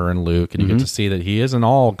between her and Luke, and you get to see that he isn't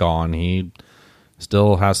all gone. He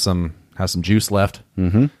still has some juice left.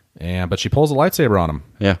 Mm-hmm. But she pulls a lightsaber on him.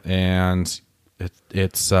 Yeah. And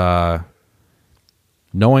it's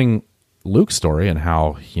knowing Luke's story and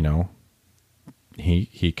how, he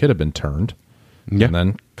could have been turned. Yeah. And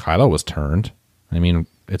then Kylo was turned. I mean,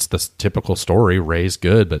 it's the typical story. Rey's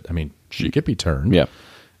good, but I mean, she could be turned. Yeah.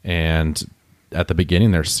 And at the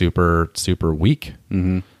beginning, they're super, super weak.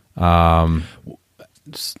 Mm-hmm.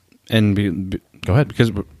 Go ahead.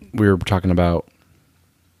 Because we were talking about,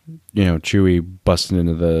 Chewie busting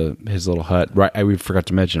into his little hut. Right, we forgot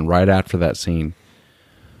to mention right after that scene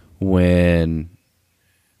when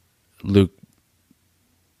Luke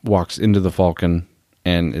walks into the Falcon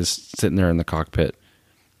and is sitting there in the cockpit.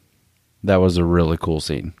 That was a really cool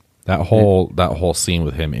scene. That whole scene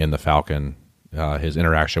with him in the Falcon, his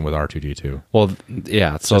interaction with R2-D2. Well,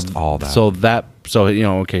 yeah. So just all that. So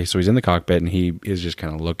he's in the cockpit and he is just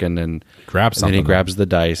kind of looking and grabs something. And then he grabs the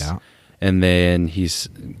dice, yeah. And then he's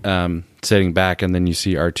sitting back, and then you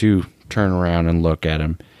see R2 turn around and look at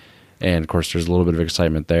him, and of course there's a little bit of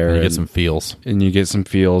excitement there. And you get some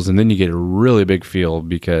feels, and then you get a really big feel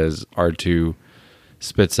because R2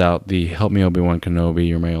 spits out the "Help me, Obi-Wan Kenobi,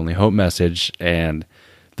 you're my only hope" message, and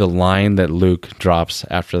the line that Luke drops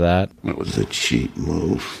after that. It was a cheap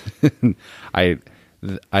move.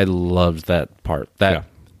 I loved that part. Yeah.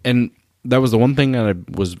 And that was the one thing that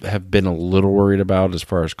I have been a little worried about as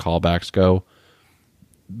far as callbacks go.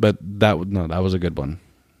 But that was a good one.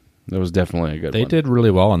 That was definitely a good one. They did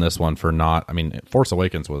really well on this one for not. I mean, Force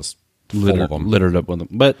Awakens was full of them. Littered up with them.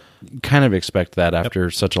 But kind of expect that after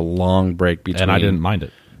such a long break between. And I didn't mind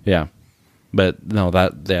it. Yeah. But no,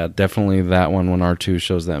 definitely that one when R2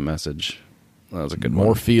 shows that message. That was a good one.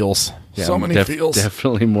 More feels. Yeah, so many feels.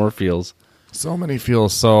 Definitely more feels. So many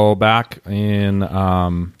feels. So back in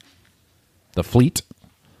the Fleet,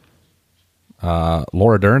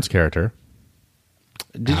 Laura Dern's character.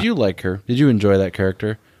 Did you like her? Did you enjoy that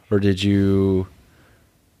character? Or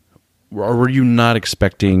were you not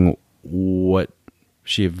expecting what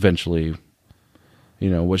she eventually,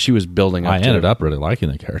 what she was building up to? I ended up really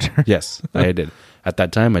liking the character. Yes, I did. At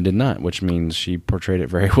that time, I did not, which means she portrayed it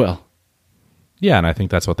very well. Yeah, and I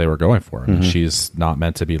think that's what they were going for. I mean, she's not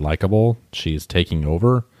meant to be likable. She's taking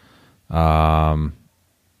over.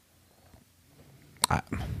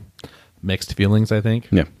 Mixed feelings, I think.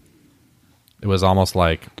 Yeah. It was almost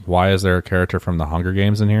like, why is there a character from the Hunger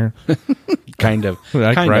Games in here? Kind of.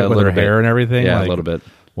 Like, right, with her hair and everything? Yeah, like, a little bit.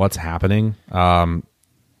 What's happening?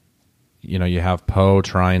 You have Poe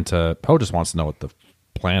Poe just wants to know what the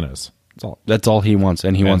plan is. That's all he wants,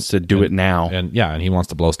 and he wants to do it now. And he wants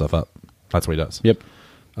to blow stuff up. That's what he does. Yep.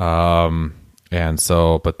 And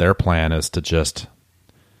so, but their plan is to just,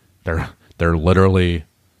 they're literally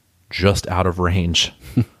just out of range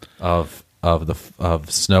of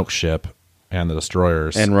Snoke's ship and the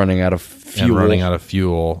destroyers, and running out of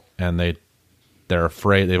fuel. And they're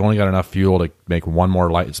afraid they've only got enough fuel to make one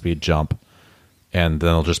more light speed jump, and then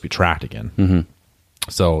they'll just be tracked again. Mm-hmm.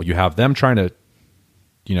 So you have them trying to,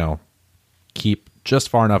 keep just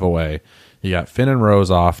far enough away. You got Finn and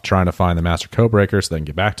Rose off trying to find the Master Codebreaker so they can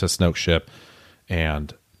get back to Snoke's ship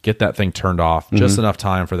and get that thing turned off. Just enough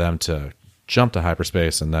time for them to jump to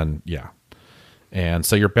hyperspace, and then and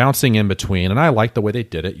so you're bouncing in between, and I like the way they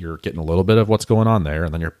did it. You're getting a little bit of what's going on there,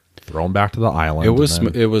 and then you're thrown back to the island. It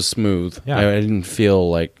was smooth. Yeah. I didn't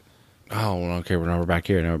feel like, okay, we're back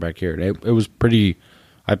here. Now we're back here. It was pretty.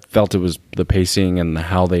 I felt it was the pacing and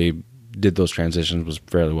how they did those transitions was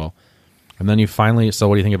fairly well. And then you finally. So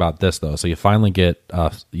what do you think about this though? So you finally get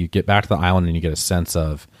you get back to the island, and you get a sense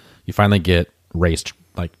of you finally get Rey's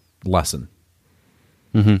lesson,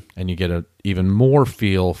 and you get a even more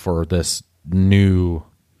feel for this Luke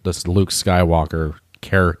Skywalker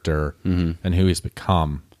character and who he's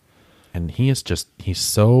become. And he's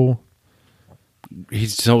so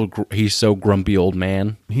grumpy old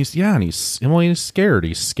man. He's scared.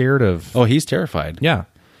 He's scared of. Oh, he's terrified. Yeah.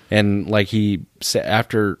 And like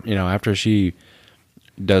after she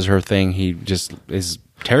does her thing, he just is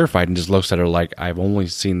terrified and just looks at her like, I've only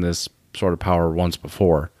seen this sort of power once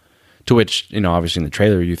before. To which, obviously in the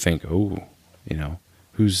trailer you think, who's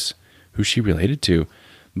she related to?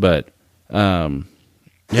 But it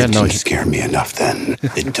didn't scare me enough then.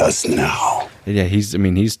 It does now. Yeah, he's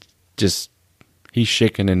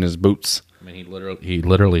shaking in his boots. I mean, he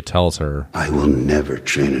literally tells her, I will never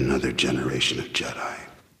train another generation of Jedi.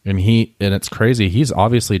 And it's crazy. He's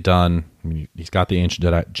obviously done. I mean, he's got the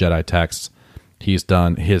ancient Jedi texts. He's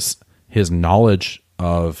done his knowledge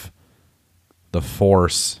of the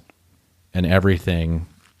Force and everything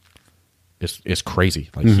is crazy.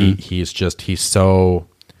 Like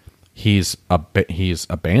he's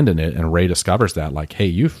abandoned it, and Rey discovers that, like, hey,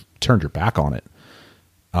 you've turned your back on it.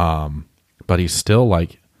 But he's still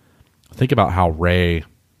like, think about how Rey,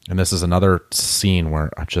 and this is another scene where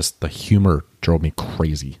the humor drove me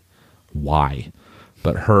crazy. Why?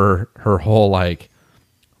 But her whole like,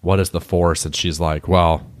 what is the Force? And she's like,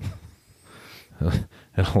 well, it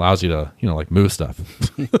allows you to, move stuff.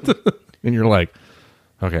 And you're like,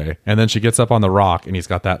 okay. And then she gets up on the rock, and he's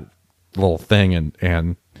got that little thing,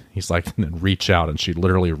 and he's like, and then reach out, and she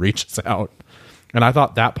literally reaches out. And I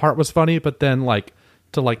thought that part was funny, but then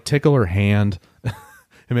to tickle her hand and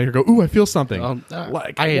make her go, ooh, I feel something. I enjoyed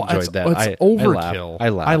that. It's overkill.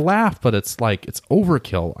 I laugh, but it's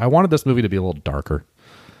overkill. I wanted this movie to be a little darker,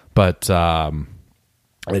 but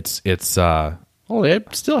it still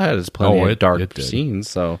had plenty of dark scenes,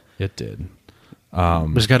 so it did.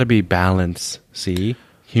 There's got to be balance. See,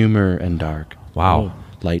 humor and dark. Wow,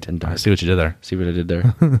 light and dark. I see what you did there. See what I did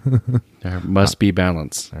there? There must be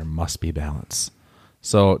balance. There must be balance.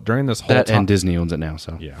 So during this whole time, and Disney owns it now.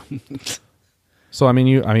 So yeah. So I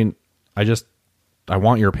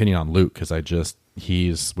want your opinion on Luke, because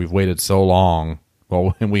we've waited so long.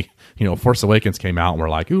 Well, when Force Awakens came out, and we're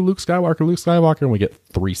like, ooh, Luke Skywalker, and we get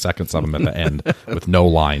 3 seconds of him at the end with no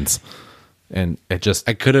lines. And it just,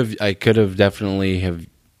 I could have definitely have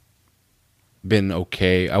been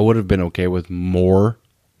okay. I would have been okay with more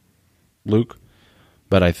Luke,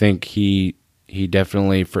 but I think he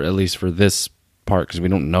definitely, for at least for this part, because we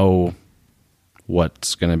don't know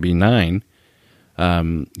what's going to be 9.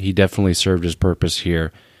 He definitely served his purpose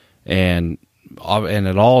here, and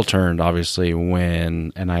it all turned obviously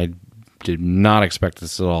when, and I did not expect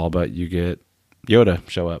this at all, but you get Yoda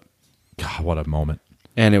show up. God, what a moment!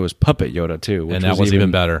 And it was puppet Yoda too, and that was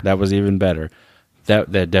even better. That was even better.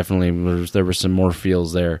 That definitely was. There were some more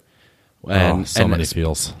feels there, and so many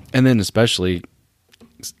feels. And then especially,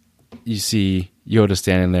 you see Yoda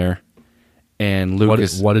standing there, and Luke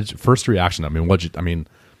what did first reaction? I mean,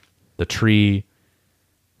 the tree.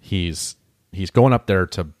 He's going up there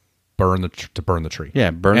to burn the tree.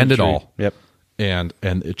 Yeah, burn end the it tree. all. Yep. And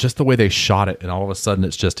it's just the way they shot it, and all of a sudden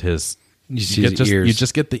it's just his. You see his ears. You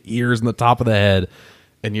just get the ears and the top of the head,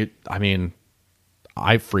 and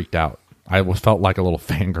I freaked out. I felt like a little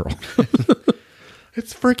fangirl.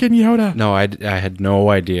 It's freaking Yoda. No, I had no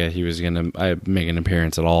idea he was going to make an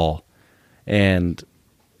appearance at all. And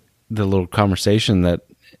the little conversation that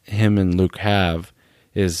him and Luke have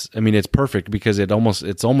is, it's perfect because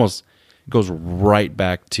it's almost goes right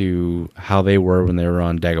back to how they were when they were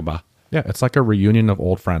on Dagobah. Yeah, it's like a reunion of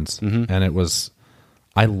old friends. Mm-hmm. And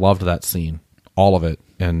I loved that scene, all of it.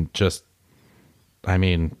 And just,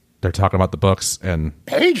 they're talking about the books and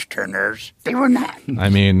Page turners, they were not.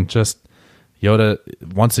 Just Yoda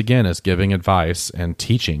once again is giving advice and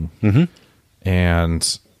teaching,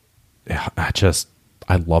 and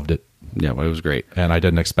I loved it. Yeah, well, it was great, and I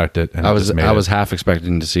didn't expect it. And I was half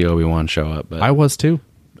expecting to see Obi-Wan show up, but I was too.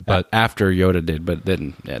 But after Yoda did, but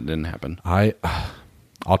it didn't happen.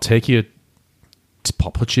 I'll take you.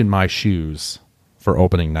 I'll put you in my shoes for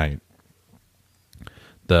opening night.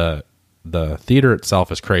 The theater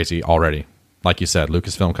itself is crazy already. Like you said,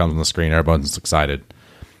 Lucasfilm comes on the screen. Everyone's excited.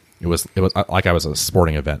 It was like I was at a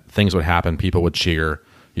sporting event. Things would happen. People would cheer.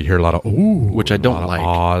 You'd hear a lot of ooh, which I don't like.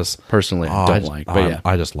 Ahs. Personally, I don't like. But yeah,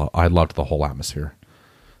 I loved the whole atmosphere.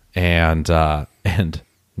 And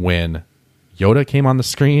when Yoda came on the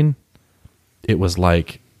screen, it was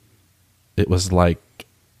like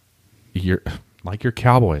your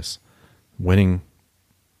Cowboys winning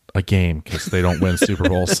a game because they don't win Super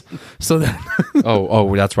Bowls. So then,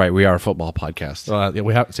 oh, that's right. We are a football podcast.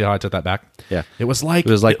 We have see how I took that back. Yeah, it was like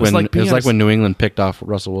when New England picked off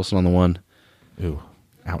Russell Wilson on the 1. Ooh,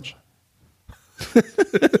 ouch!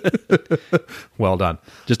 Well done.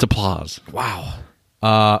 Just applause. Wow.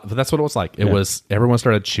 But that's what it was like. It was everyone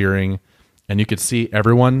started cheering, and you could see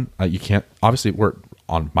everyone. You can't obviously we're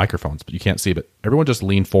on microphones, but you can't see. But everyone just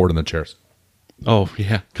leaned forward in the chairs. Oh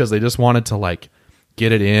yeah, because they just wanted to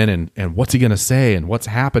get it in and what's he going to say and what's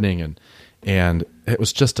happening and it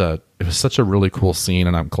was such a really cool scene,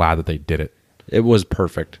 and I'm glad that they did it. It was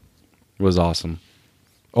perfect. It was awesome.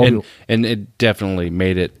 And it definitely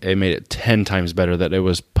made it 10 times better that it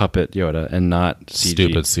was puppet Yoda and not CG.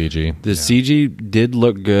 Stupid CG. The CG did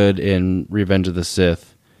look good in Revenge of the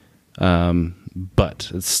Sith,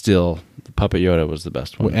 but it's still the puppet Yoda was the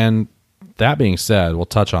best one. And that being said, we'll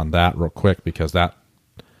touch on that real quick because that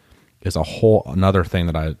is a whole another thing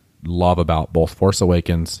that I love about both Force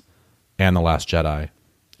Awakens and The Last Jedi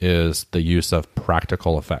is the use of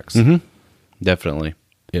practical effects. Mm-hmm. Definitely.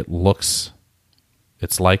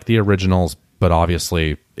 It's like the originals, but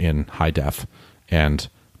obviously in high def and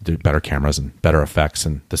better cameras and better effects,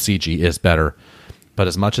 and the CG is better. But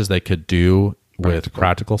as much as they could do with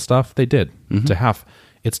practical stuff, they did. Mm-hmm.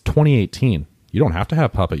 It's 2018. You don't have to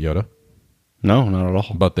have Puppet Yoda. No, not at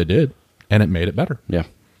all. But they did, and it made it better. Yeah.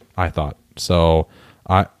 I thought. So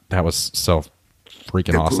that was so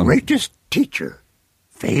freaking awesome. The greatest teacher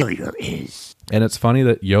failure is. And it's funny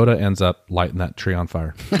that Yoda ends up lighting that tree on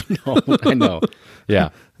fire. I know. Yeah.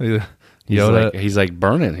 Yoda, he's like,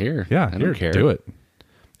 burn it here. Yeah, I don't care. Do it.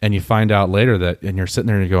 And you find out later that, and you're sitting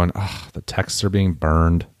there and you're going, the texts are being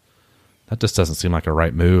burned. That just doesn't seem like a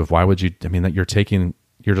right move. Why would you? I mean, that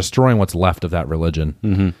you're destroying what's left of that religion.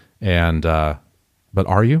 Mm-hmm. And, but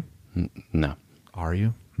are you? No. Are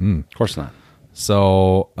you? Of course not.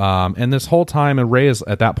 So, and this whole time, and Rey is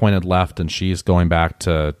at that point had left, and she's going back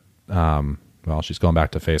to, she's going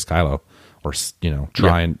back to face Kylo, or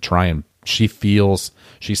try and she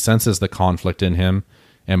senses the conflict in him,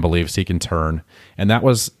 and believes he can turn. And that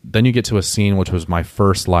was then you get to a scene which was my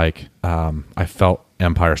first I felt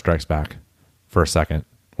Empire Strikes Back for a second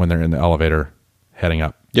when they're in the elevator heading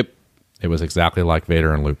up. Yep, it was exactly like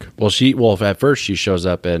Vader and Luke. Well, at first she shows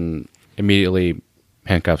up and immediately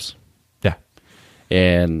handcuffs. Yeah.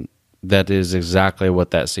 And that is exactly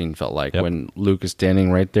what that scene felt like when Luke is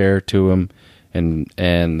standing right there to him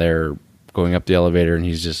and they're going up the elevator and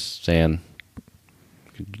he's just saying,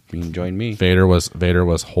 You can join me. Vader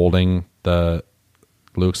was holding the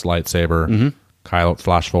Luke's lightsaber. Kylo,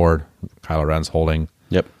 flash forward, Kylo Ren's holding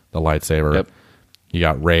the lightsaber. Yep. You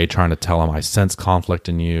got Rey trying to tell him, I sense conflict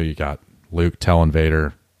in you. You got Luke telling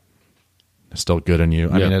Vader, it's still good in you.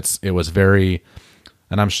 I mean, it was very,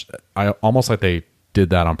 and I almost like they did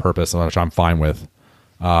that on purpose, which I'm fine with,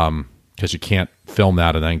 because you can't film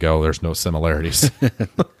that and then go, there's no similarities.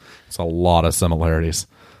 It's a lot of similarities.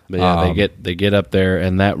 But yeah, they get up there,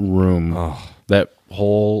 and that room,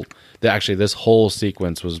 this whole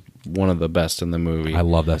sequence was one of the best in the movie. I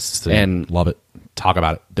love this scene. And love it. Talk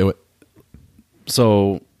about it. Do it.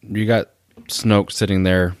 So you got Snoke sitting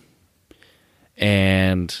there,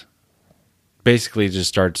 and basically just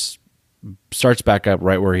starts back up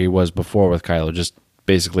right where he was before with Kylo, just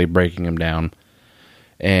basically breaking him down.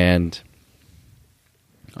 And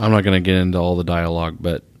I'm not going to get into all the dialogue,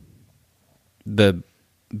 but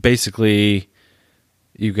basically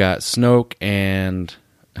you got Snoke and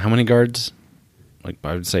how many guards? Like,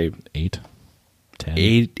 I would say 8,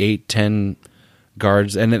 10. 10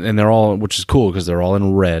 guards, and they're all, which is cool because they're all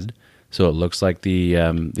in red, so it looks like the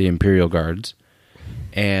Imperial guards.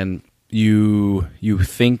 And you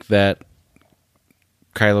think that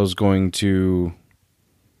Kylo's going to,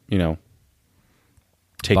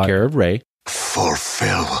 take care of Rey.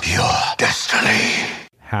 Fulfill your destiny.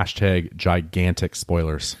 # gigantic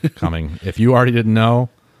spoilers coming. If you already didn't know,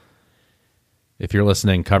 if you're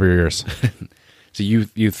listening, cover your ears. So you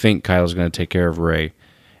think Kylo's going to take care of Rey,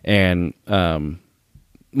 and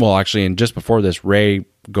actually, and just before this, Rey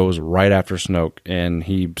goes right after Snoke, and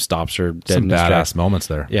he stops her dead Some in his badass tracks. moments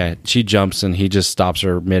there. Yeah, she jumps, and he just stops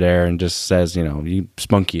her midair and just says, "You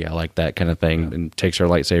spunky, I like that kind of thing," and takes her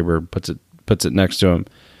lightsaber, puts it next to him,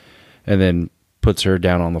 and then puts her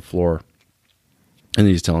down on the floor. And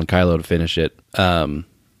he's telling Kylo to finish it. And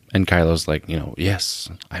Kylo's like, yes,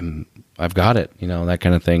 I've got it, that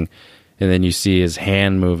kind of thing. And then you see his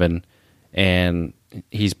hand moving, and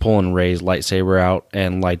he's pulling Rey's lightsaber out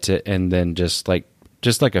and lights it, and then just like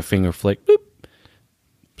a finger flick, boop,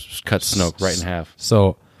 just cuts Snoke right in half.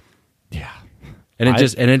 So, yeah, and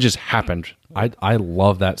it just happened. I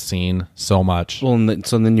love that scene so much. Well,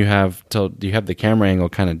 so then you have the camera angle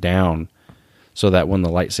kind of down, so that when the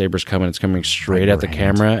lightsaber's coming, it's coming straight at the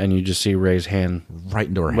camera, and you just see Rey's hand right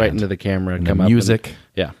into her hand, right into the camera, and come the up, music,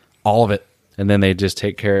 all of it. And then they just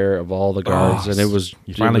take care of all the guards, and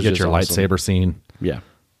you finally get your awesome lightsaber scene. Yeah.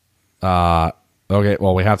 Okay,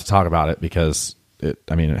 well, we have to talk about it because it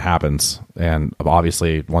happens, and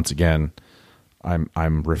obviously, once again,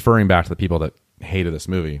 I'm referring back to the people that hated this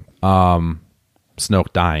movie.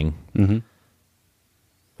 Snoke dying. Mm-hmm.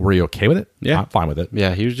 Were you okay with it? Yeah, I'm fine with it.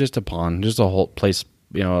 Yeah, he was just a pawn, just a whole place,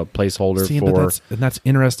 a placeholder for. That's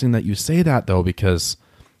interesting that you say that though, because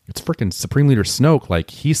it's freaking Supreme Leader Snoke. Like,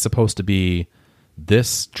 he's supposed to be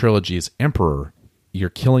this trilogy's emperor. You're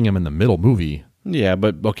killing him in the middle movie. Yeah,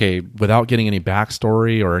 but okay, without getting any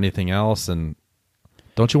backstory or anything else. And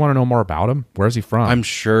don't you want to know more about him? Where's he from? I'm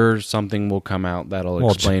sure something will come out that'll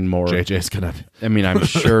explain more. JJ's gonna. I'm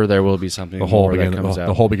sure there will be something more that comes out.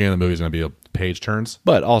 The whole beginning of the movie is gonna be a page turns.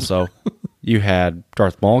 But also, you had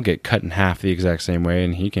Darth Maul get cut in half the exact same way,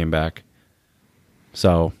 and he came back.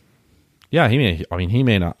 So, yeah, he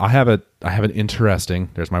may not. I have an interesting.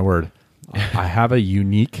 There's my word. I have a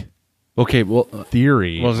unique. Okay, well,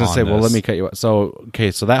 theory. Well, I was gonna say, let me cut you off. So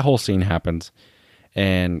that whole scene happens,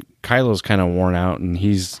 and Kylo's kind of worn out, and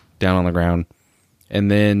he's down on the ground,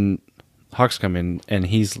 and then Hux come in, and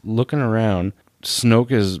he's looking around.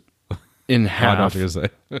 Snoke is in half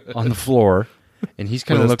on the floor, and he's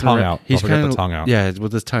kind of looking tongue around. out. He's kind of tongue out. Yeah,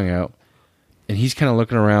 with his tongue out, and he's kind of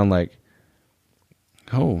looking around like,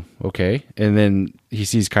 oh, okay. And then he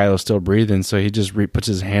sees Kylo still breathing, so he just puts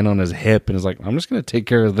his hand on his hip and is like, I'm just going to take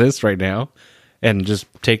care of this right now and just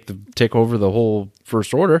take over the whole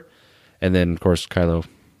First Order. And then, of course, Kylo,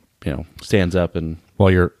 stands up and...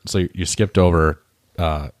 Well, you skipped over...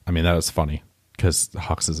 that was funny because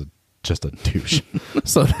Hux is just a douche.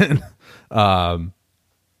 So then...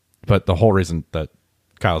 but the whole reason that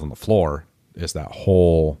Kylo's on the floor is that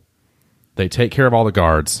whole... They take care of all the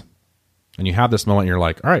guards... And you have this moment, you're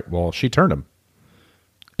like, all right, well, she turned him.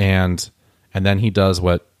 And then he does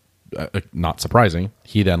what, not surprising,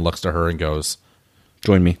 he then looks to her and goes,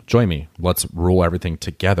 Join me. Let's rule everything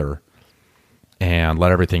together and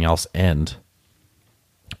let everything else end.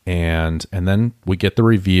 And then we get the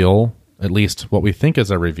reveal, at least what we think is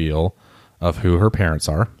a reveal, of who her parents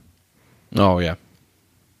are. Oh, yeah.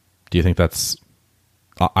 Do you think that's...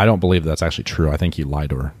 I don't believe that's actually true. I think he lied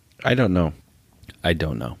to her. I don't know. I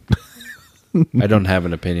don't have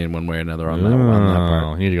an opinion one way or another on that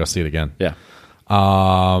part. You need to go see it again. Yeah.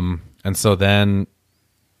 And so then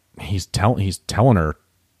he's telling her,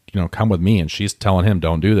 come with me, and she's telling him,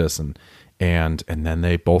 don't do this, and then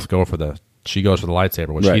they both go for she goes for the lightsaber,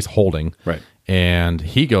 which he's holding, right, and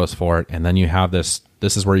he goes for it, and then you have this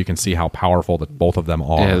is where you can see how powerful that both of them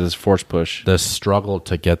are. Yeah, this force push, this struggle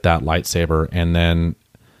to get that lightsaber, and then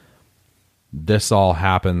this all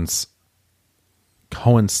happens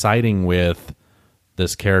coinciding with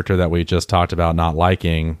this character that we just talked about not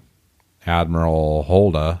liking, Admiral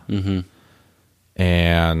Holda,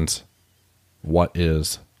 and what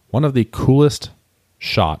is one of the coolest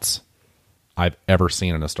shots I've ever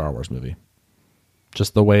seen in a Star Wars movie.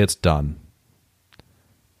 Just the way it's done.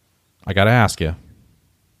 I got to ask you,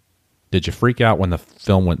 did you freak out when the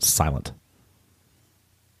film went silent?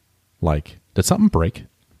 Like, did something break?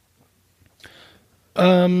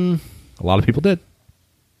 A lot of people did.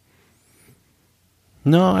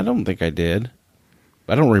 No, I don't think I did.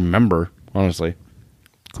 I don't remember, honestly.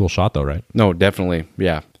 Cool shot, though, right? No, definitely.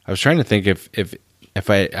 Yeah. I was trying to think if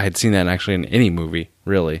I had seen that actually in any movie,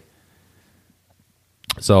 really.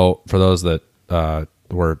 So, for those that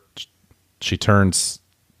where she turns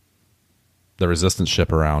the Resistance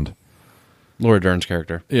ship around, Laura Dern's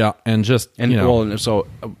character, yeah, and so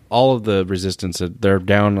all of the Resistance, they're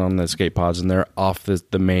down on the escape pods and they're off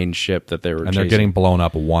the main ship that they were, and chasing. They're getting blown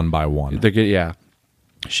up one by one.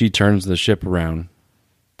 She turns the ship around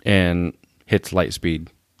and hits light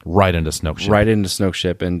speed right into Snoke's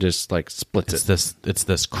ship, and just like splits it. It's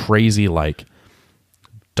this crazy like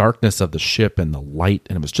darkness of the ship and the light,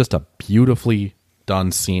 and it was just a beautifully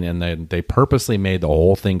done scene. And then they purposely made the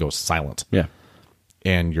whole thing go silent. Yeah,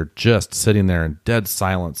 and you're just sitting there in dead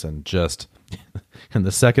silence, and just. And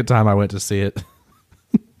the second time I went to see it,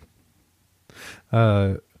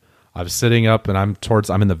 I'm sitting up, and I'm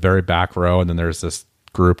in the very back row, and then there's this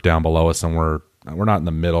group down below us, and we're not in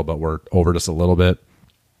the middle, but we're over just a little bit.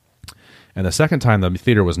 And the second time, the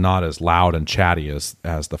theater was not as loud and chatty as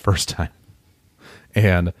the first time.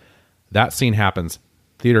 And that scene happens,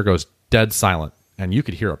 theater goes dead silent, and you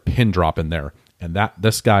could hear a pin drop in there. And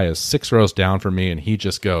this guy is 6 rows down from me, and he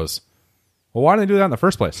just goes, well, why didn't they do that in the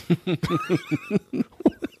first place?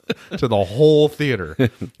 To the whole theater.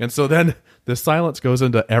 And so then the silence goes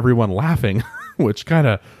into everyone laughing, which kind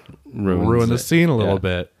of ruined the scene a little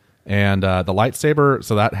bit. And the lightsaber,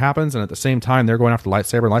 so that happens, and at the same time, they're going after the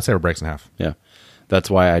lightsaber, and the lightsaber breaks in half. Yeah. That's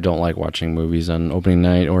why I don't like watching movies on opening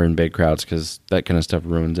night or in big crowds, because that kind of stuff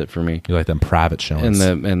ruins it for me. You like them private showings.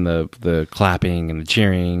 And the clapping and the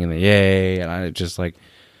cheering and the yay, and I just like...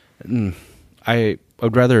 I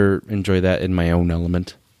would rather enjoy that in my own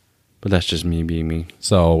element, but that's just me being me.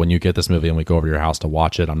 So when you get this movie and we go over to your house to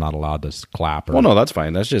watch it, I'm not allowed to clap or... Well, no, that's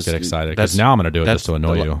fine. That's just... get excited, because now I'm going to do it just to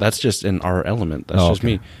annoy you. That's just in our element. That's just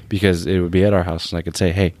me. Because it would be at our house, and I could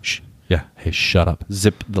say, hey, shh. Yeah, hey, shut up.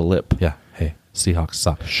 Zip the lip. Yeah, hey, Seahawks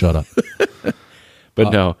suck. Shut up.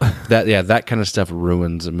 But no, that kind of stuff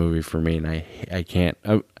ruins a movie for me, and I can't...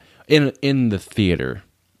 in the theater...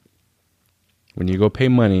 When you go pay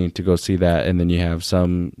money to go see that, and then you have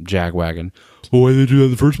some jagwagon. Oh, why did they do that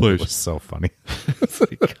in the first place? It was so funny.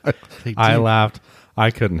 I laughed.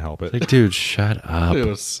 I couldn't help it. Like, dude, shut up. It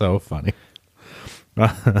was so funny.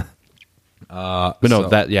 But no,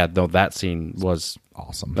 that scene was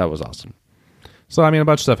awesome. That was awesome. So, I mean, a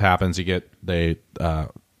bunch of stuff happens. You get the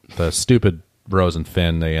stupid Rose and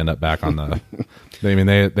Finn. They end up back on the.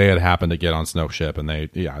 They had happened to get on Snoke's ship, and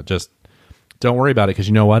just. Don't worry about it, because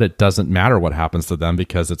you know what? It doesn't matter what happens to them,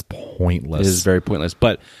 because it's pointless. It is very pointless.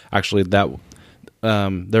 But actually, that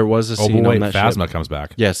there was a scene on that Phasma ship. Comes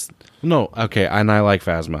back. Yes. No. Okay. And I like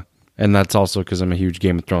Phasma, and that's also because I'm a huge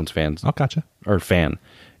Game of Thrones fan. Oh, gotcha. Or fan,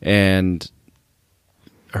 and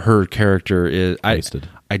her character is wasted.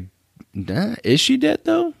 Is she dead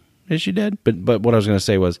though? Is she dead? But what I was going to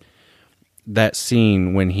say was that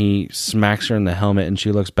scene when he smacks her in the helmet, and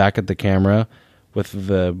she looks back at the camera with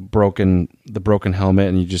the broken helmet,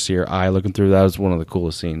 and you just see her eye looking through. That was one of the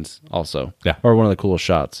coolest scenes also. Yeah. Or one of the coolest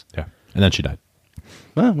shots. Yeah. And then she died.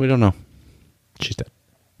 Well, we don't know. She's dead.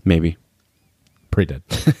 Maybe. Pretty dead.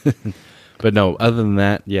 But no, other than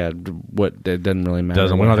that, it doesn't really matter.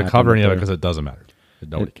 We don't have to cover any of it, because it doesn't matter.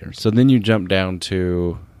 Nobody cares. So then you jump down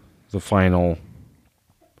to the final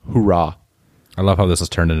hoorah. I love how this has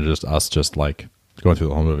turned into just us just like going through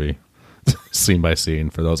the whole movie. Scene by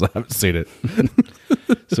scene, for those that haven't seen it.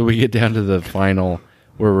 So we get down to the final,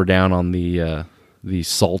 where we're down on the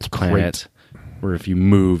salt planet, where if you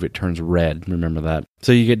move, it turns red. Remember that.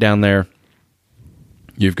 So you get down there.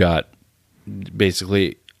 You've got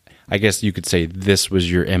basically, I guess you could say, this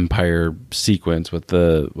was your Empire sequence with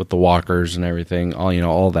the walkers and everything.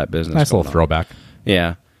 All that business. Nice little throwback.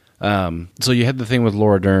 Yeah. So you had the thing with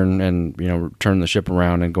Laura Dern and, turning the ship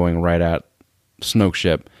around and going right at Snoke's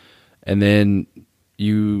ship. And then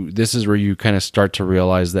this is where you kind of start to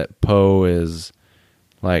realize that Poe is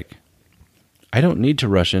like, I don't need to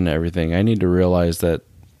rush into everything. I need to realize that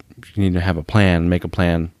you need to have a plan, make a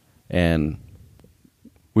plan, and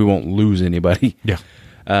we won't lose anybody. Yeah.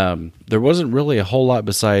 There wasn't really a whole lot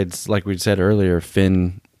besides, like we said earlier,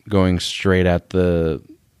 Finn going straight at the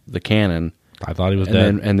cannon. I thought he was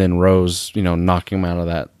dead. And then Rose, knocking him out of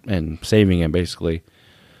that and saving him, basically.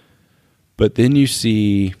 But then you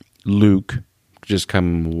see Luke just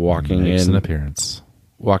come walking Makes in. an appearance.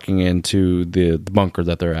 Walking into the bunker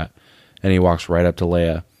that they're at. And he walks right up to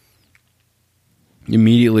Leia.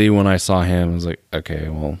 Immediately when I saw him, I was like, okay,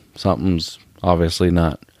 well, something's obviously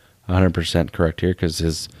not 100% correct here, because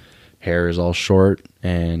his hair is all short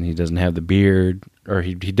and he doesn't have the beard, or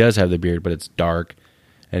he does have the beard, but it's dark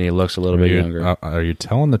and he looks a little bit younger. Are you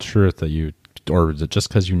telling the truth or is it just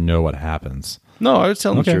because you know what happens? No, I was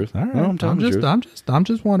telling the truth. All right. No, I'm telling the truth. I'm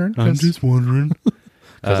just wondering. I'm just wondering.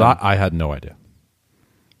 Because I had no idea.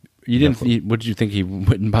 You didn't? What did you think? He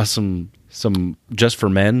went and bought some Just for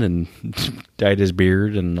Men and dyed his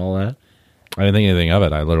beard and all that? I didn't think anything of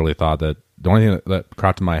it. I literally thought that the only thing that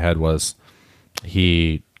cropped in my head was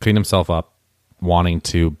he cleaned himself up, wanting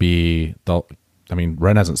to be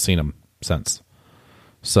Ren hasn't seen him since,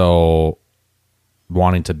 so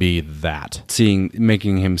wanting to be that,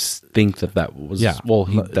 making him think that was that's what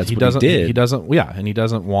he did. He doesn't, and he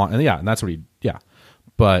doesn't want, and that's what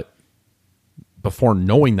but before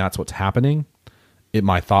knowing that's what's happening,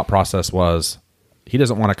 my thought process was he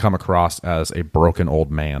doesn't want to come across as a broken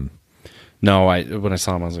old man. No, when I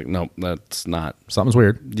saw him, I was like, no, that's not. Something's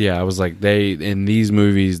weird. Yeah, I was like, in these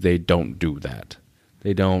movies, they don't do that.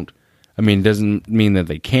 They don't. I mean, it doesn't mean that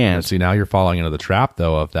they can't. See, now you're falling into the trap,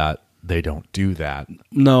 though, of that they don't do that.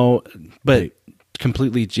 No, but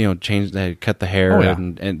completely, changed. They cut the hair,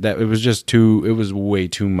 and that it was just too. It was way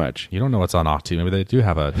too much. You don't know what's on Octu. Maybe they do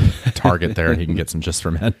have a target there, and he can get some Just for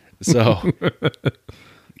Men.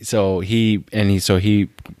 So he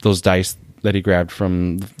those dice that he grabbed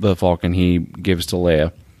from the Falcon, he gives to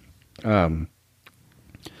Leia.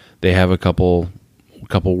 They have a couple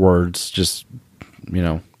words, just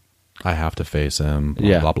I have to face him. Blah,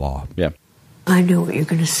 yeah. blah blah. Yeah. I know what you're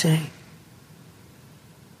going to say.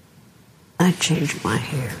 I changed my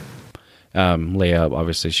hair. Leia,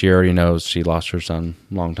 obviously, she already knows she lost her son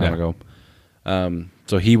a long time ago.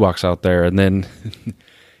 So he walks out there, and then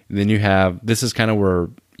you have, this is kind of where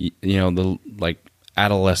the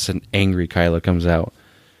adolescent angry Kylo comes out,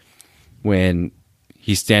 when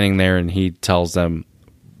he's standing there and he tells them,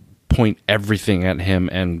 point everything at him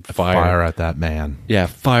and fire at that man. Yeah,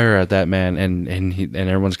 fire at that man, and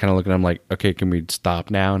everyone's kind of looking at him like, okay, can we stop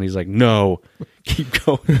now? And he's like, no, keep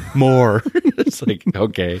going, more. It's like,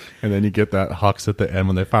 okay. And then you get that Hux at the end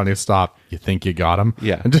when they finally stop. You think you got him?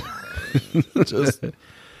 Yeah.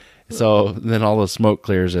 So then all the smoke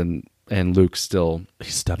clears, and Luke's still,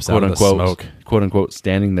 he steps out of the smoke, quote unquote,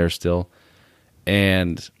 standing there still,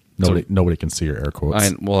 and nobody can see your air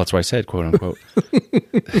quotes. Well, that's why I said quote unquote.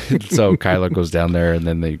 So Kylo goes down there, and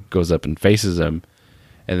then they goes up and faces him,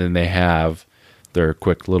 and then they have their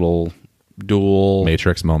quick little duel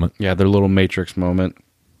Matrix moment. Yeah, their little Matrix moment.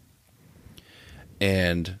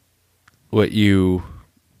 And what you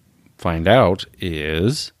find out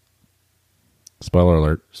is, spoiler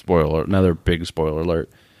alert, another big spoiler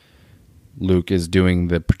alert. Luke is doing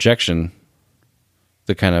the projection,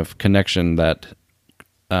 the kind of connection that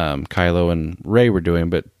Kylo and Rey were doing,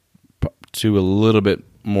 but to a little bit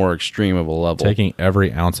more extreme of a level. Taking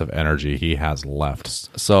every ounce of energy he has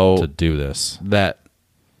left to do this. That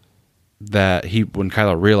when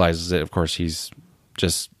Kylo realizes it, of course, he's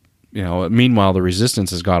just, meanwhile, the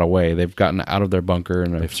Resistance has got away. They've gotten out of their bunker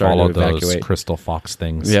and they've started followed to evacuate. Those Crystal Fox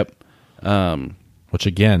things. Yep. Which,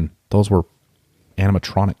 again, those were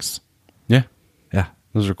animatronics. Yeah. Yeah.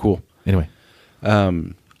 Those are cool. Anyway.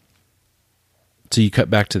 So you cut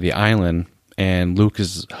back to the island, and Luke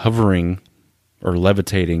is hovering or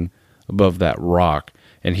levitating above that rock,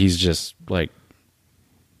 and he's just like,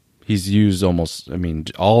 he's used almost,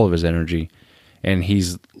 all of his energy, and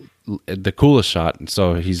he's the coolest shot.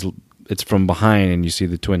 So it's from behind, and you see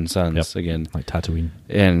the twin suns again, like Tatooine,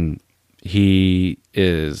 and he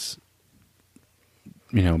is,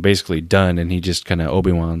 basically done, and he just kind of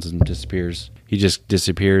Obi-Wan's and disappears. He just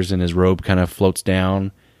disappears, and his robe kind of floats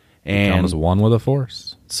down. And becomes one with the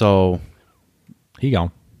Force. So he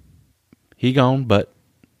gone, but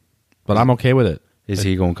I'm okay with it. Is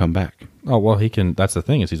he going to come back? Oh, well, he can. That's the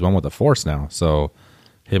thing, is he's one with the Force now. So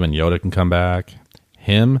him and Yoda can come back.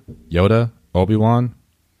 Him, Yoda, Obi-Wan.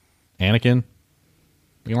 Anakin,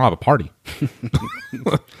 we don't have a party.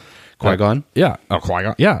 Qui-Gon? Yeah. Oh,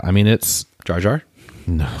 Qui-Gon. Yeah. I mean, it's Jar Jar?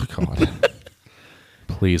 no, God.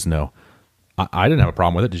 Please, no. I didn't have a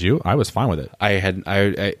problem with it. Did you? I was fine with it. I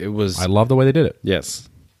love the way they did it. Yes.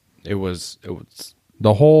 It was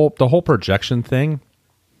The whole projection thing.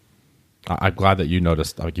 I'm glad that you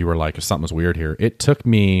noticed. Like you were like, something was weird here. It took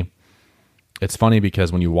me. It's funny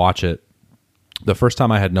because when you watch it, the first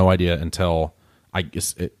time I had no idea until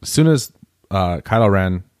as soon as Kylo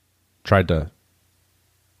Ren tried to,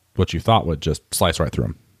 what you thought would just slice right through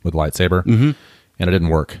him with a lightsaber, and it didn't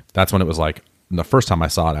work. That's when it was like, the first time I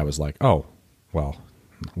saw it, I was like, oh, well,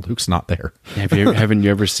 Luke's not there. Haven't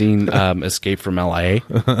you ever seen Escape from LA?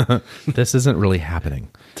 This isn't really happening.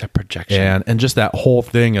 It's a projection. And just that whole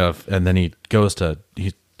thing of, and then he goes to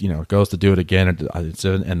do it again,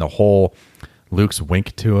 and the whole Luke's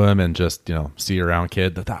wink to him and just, see you around,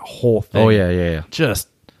 kid. That whole thing. Oh yeah. Just,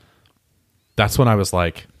 that's when I was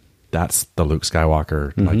like, that's the Luke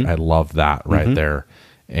Skywalker. Like, I love that right there.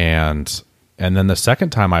 And then the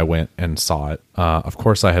second time I went and saw it, of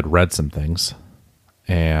course I had read some things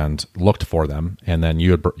and looked for them. And then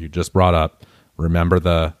you just brought up, remember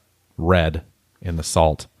the red in the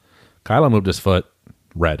salt. Kylo moved his foot,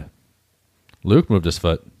 red. Luke moved his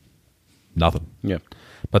foot, nothing. Yeah.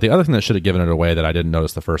 But the other thing that should have given it away that I didn't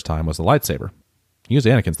notice the first time was the lightsaber. He used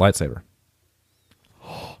Anakin's lightsaber.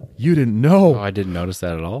 You didn't know. Oh, I didn't notice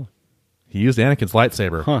that at all. He used Anakin's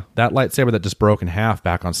lightsaber. Huh. That lightsaber that just broke in half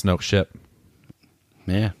back on Snoke's ship.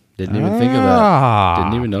 Yeah. Didn't even think of that.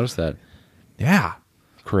 Didn't even notice that. Yeah.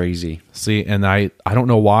 Crazy. See, and I don't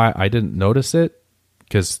know why I didn't notice it,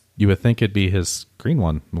 because you would think it'd be his green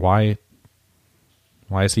one. Why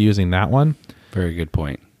is he using that one? Very good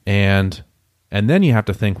point. And then you have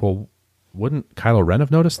to think, well, wouldn't Kylo Ren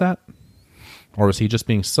have noticed that? Or was he just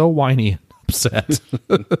being so whiny and upset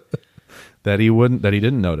that he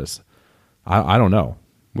didn't notice? I don't know.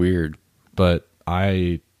 Weird. But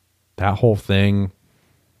that whole thing,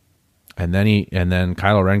 and then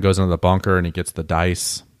Kylo Ren goes into the bunker and he gets the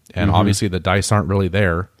dice, and obviously the dice aren't really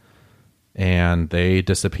there, and they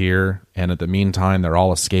disappear, and at the meantime they're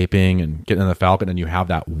all escaping and getting in the Falcon, and you have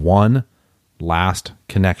that one last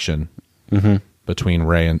connection between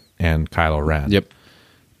Rey and Kylo Ren. Yep.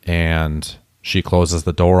 And she closes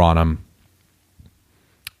the door on him,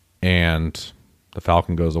 and the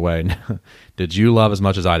Falcon goes away. Did you love as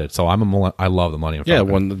much as I did? So I love the Millennium Falcon.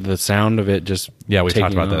 Yeah, when the sound of it just we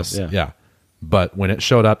talked about off, this. Yeah. But when it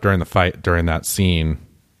showed up during the fight, during that scene,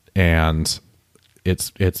 and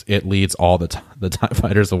it leads all the TIE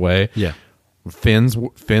fighters away. Yeah. Finn's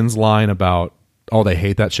line about, oh, they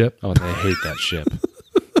hate that ship. Oh, they hate that ship.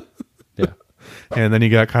 Yeah. And then you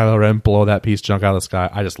got Kylo Ren blow that piece of junk out of the sky.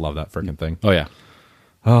 I just love that freaking thing. Oh yeah.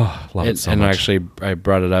 Oh, love it so much. And actually, I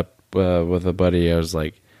brought it up with a buddy. I was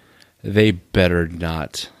like, they better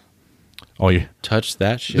not touch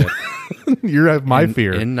that ship. You're at my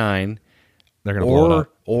fear. In 9. They're going to blow it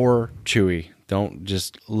up. Or Chewie. Don't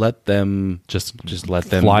just let them just let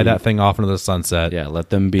them fly be. that thing off into the sunset. Yeah, let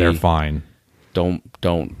them be. They're fine. Don't.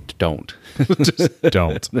 Just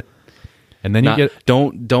don't. And then you get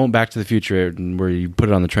don't Back to the Future where you put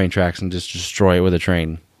it on the train tracks and just destroy it with a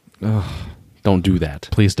train. Ugh. Don't do that.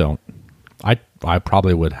 Please don't. I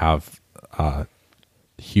probably would have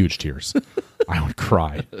huge tears. I would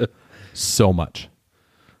cry so much.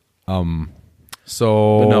 But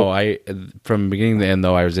no, from beginning to end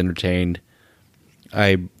though, I was entertained.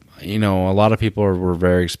 A lot of people were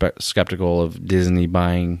very skeptical of Disney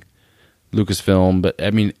buying Lucasfilm, but I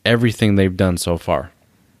mean everything they've done so far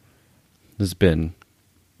has been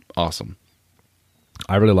awesome.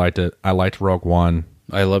 I really liked it. I liked Rogue One.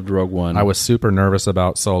 I loved Rogue One. I was super nervous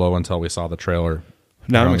about Solo until we saw the trailer.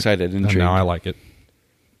 Now I'm excited. And now I like it.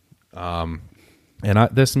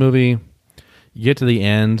 This movie, you get to the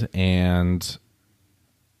end and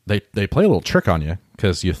they play a little trick on you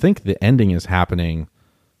because you think the ending is happening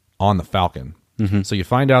on the Falcon. Mm-hmm. So you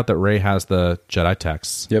find out that Rey has the Jedi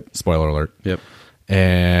texts. Yep. Spoiler alert. Yep.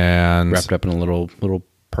 And wrapped up in a little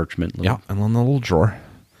parchment. Yeah, and in a little drawer.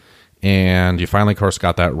 And you finally, of course,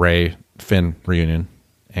 got that Rey Finn reunion.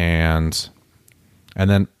 And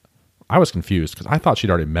then I was confused because I thought she'd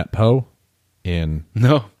already met Poe in...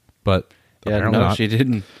 No. But apparently not. She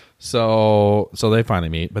didn't. So they finally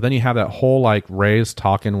meet. But then you have that whole, like, Rey's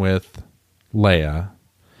talking with Leia,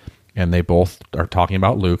 and they both are talking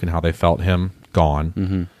about Luke and how they felt him gone.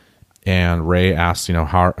 Mm-hmm. And Rey asks,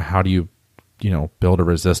 how do you, build a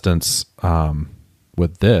resistance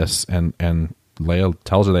with this? And Leia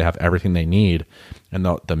tells her they have everything they need. And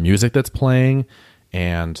the music that's playing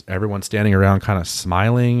and everyone standing around kind of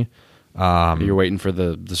smiling You're waiting for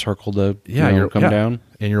the circle to come down.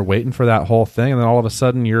 And you're waiting for that whole thing. And then all of a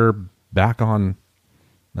sudden you're back on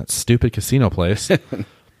that stupid casino place.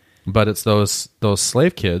 But it's those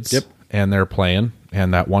slave kids. Yep. And they're playing.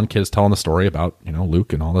 And that one kid's telling the story about,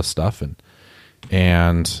 Luke and all this stuff.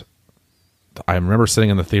 And I remember sitting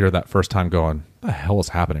in the theater that first time going, what the hell is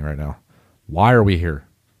happening right now? Why are we here?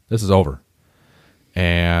 This is over.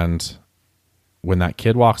 And when that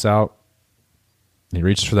kid walks out, he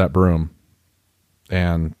reaches for that broom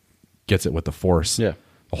and gets it with the force. Yeah.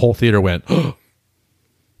 The whole theater went,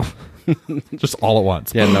 just all at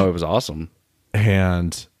once. Yeah, no, it was awesome.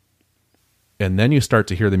 And then you start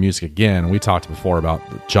to hear the music again. We talked before about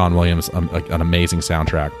John Williams, an amazing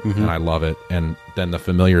soundtrack, and I love it. And then the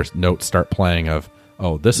familiar notes start playing of,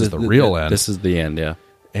 oh, this is the real end. This is the end, yeah.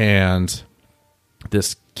 And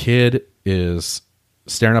this kid is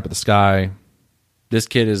staring up at the sky. This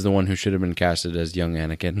kid is the one who should have been casted as young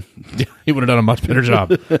Anakin. He would have done a much better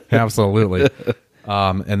job. Absolutely.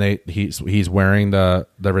 And he's wearing the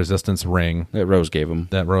Resistance ring that Rose gave him.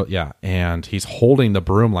 And he's holding the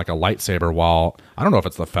broom like a lightsaber. While I don't know if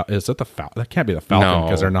it's the Falcon. That can't be the Falcon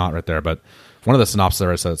because they're not right there. But one of the synopses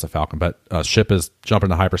there said it's a Falcon. But a ship is jumping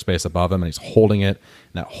into hyperspace above him, and he's holding it.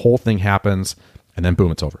 And that whole thing happens, and then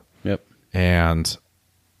boom, it's over. Yep. And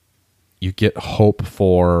you get hope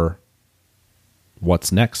for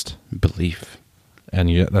what's next. Belief.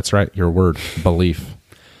 And that's right, your word, belief.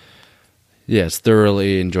 Yes,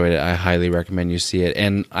 thoroughly enjoyed it. I highly recommend you see it.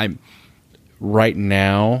 And right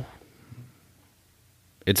now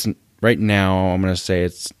I'm going to say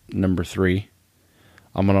it's number 3.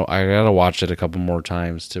 I gotta watch it a couple more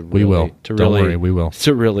times to really, we will. Don't worry, we will.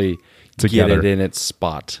 To really Together. get it in its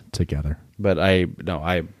spot Together. But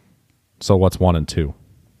So what's 1 and 2?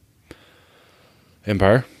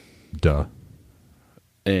 Empire. Duh.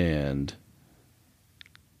 And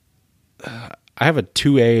I have a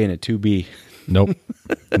 2A and a 2B. Nope.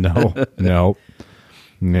 No.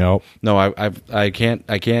 No, I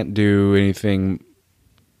can't do anything.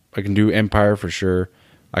 I can do Empire for sure.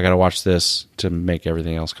 I got to watch this to make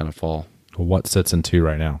everything else kind of fall. What sits in 2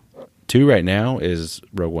 right now? 2 right now is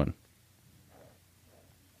Rogue One.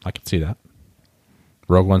 I can see that.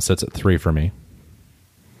 Rogue One sits at 3 for me.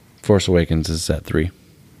 Force Awakens is at 3.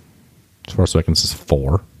 Force Awakens is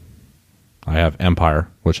 4. I have Empire,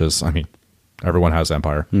 which is, everyone has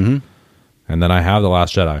Empire. Mm-hmm. And then I have The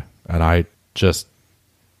Last Jedi. And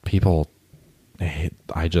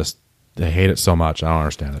they hate it so much. I don't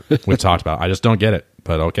understand it. We've talked about it. I just don't get it,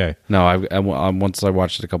 but okay. No, once I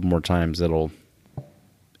watch it a couple more times, it'll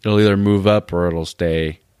either move up or it'll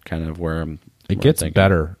stay kind of where I'm. It gets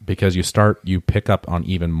better because you pick up on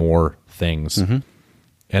even more things. Mm-hmm.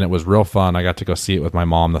 And it was real fun. I got to go see it with my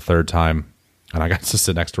mom the 3rd time, and I got to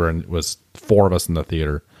sit next to her, and it was 4 of us in the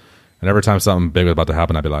theater. And every time something big was about to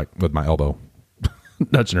happen, I'd be like, with my elbow,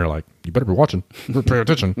 nudging her like, you better be watching, pay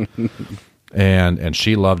attention. And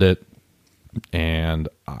she loved it. And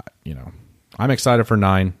I'm excited for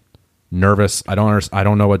 9. Nervous. I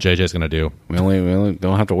don't know what JJ's going to do. We only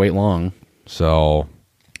don't have to wait long. So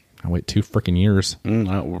I wait 2 freaking years.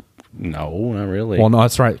 No, not really. Well, no,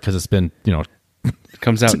 that's right, because it's been it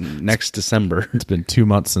comes out next December. It's been 2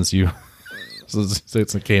 months since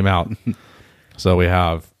it came out. So we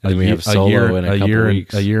have a year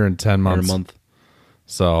and 10 months. Or a month.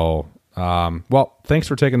 So, well, thanks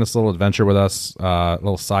for taking this little adventure with us. A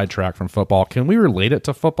little sidetrack from football. Can we relate it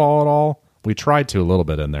to football at all? We tried to a little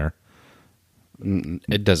bit in there.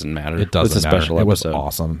 It doesn't matter. It doesn't it's a matter. Special it was episode.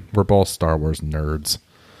 awesome. We're both Star Wars nerds.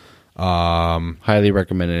 Highly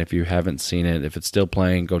recommend it if you haven't seen it. If it's still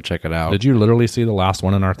playing, go check it out. Did you literally see the last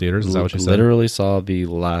one in our theaters? Is that what you said? Literally saw the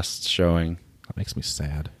last showing. That makes me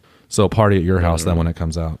sad. So party at your house then when it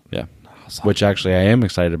comes out. Yeah. Which actually I am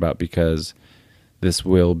excited about because this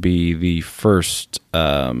will be the first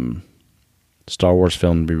Star Wars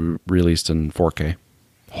film to be released in 4K.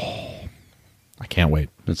 I can't wait.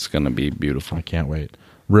 It's going to be beautiful. I can't wait.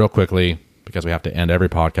 Real quickly, because we have to end every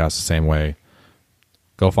podcast the same way,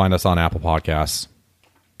 go find us on Apple Podcasts.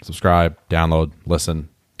 Subscribe, download, listen.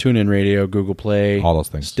 TuneIn Radio, Google Play. All those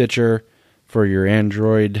things. Stitcher for your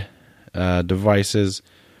Android devices.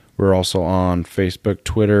 We're also on Facebook,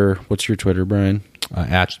 Twitter. What's your Twitter, Brian?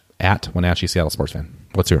 At Wenatchee Seattle Sports Fan.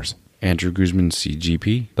 What's yours? Andrew Guzman,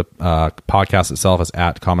 CGP. The podcast itself is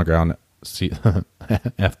at Common Ground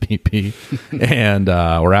FPP. And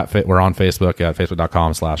we're on Facebook at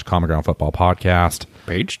facebook.com/Common Ground Football Podcast.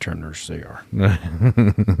 Page turners they are.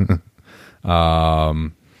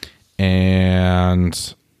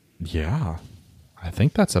 And yeah, I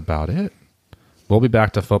think that's about it. We'll be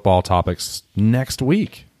back to football topics next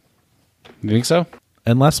week. You think so?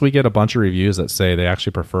 unless we get a bunch of reviews that say they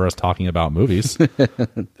actually prefer us talking about movies,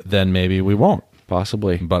 then maybe we won't.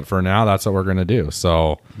 Possibly. But for now, that's what we're going to do.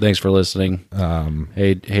 So thanks for listening.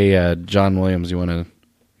 Hey, John Williams, you want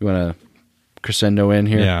to crescendo in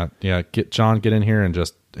here? Yeah. Get in here and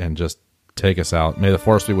just take us out. May the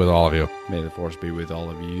force be with all of you. May the force be with all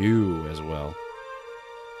of you as well.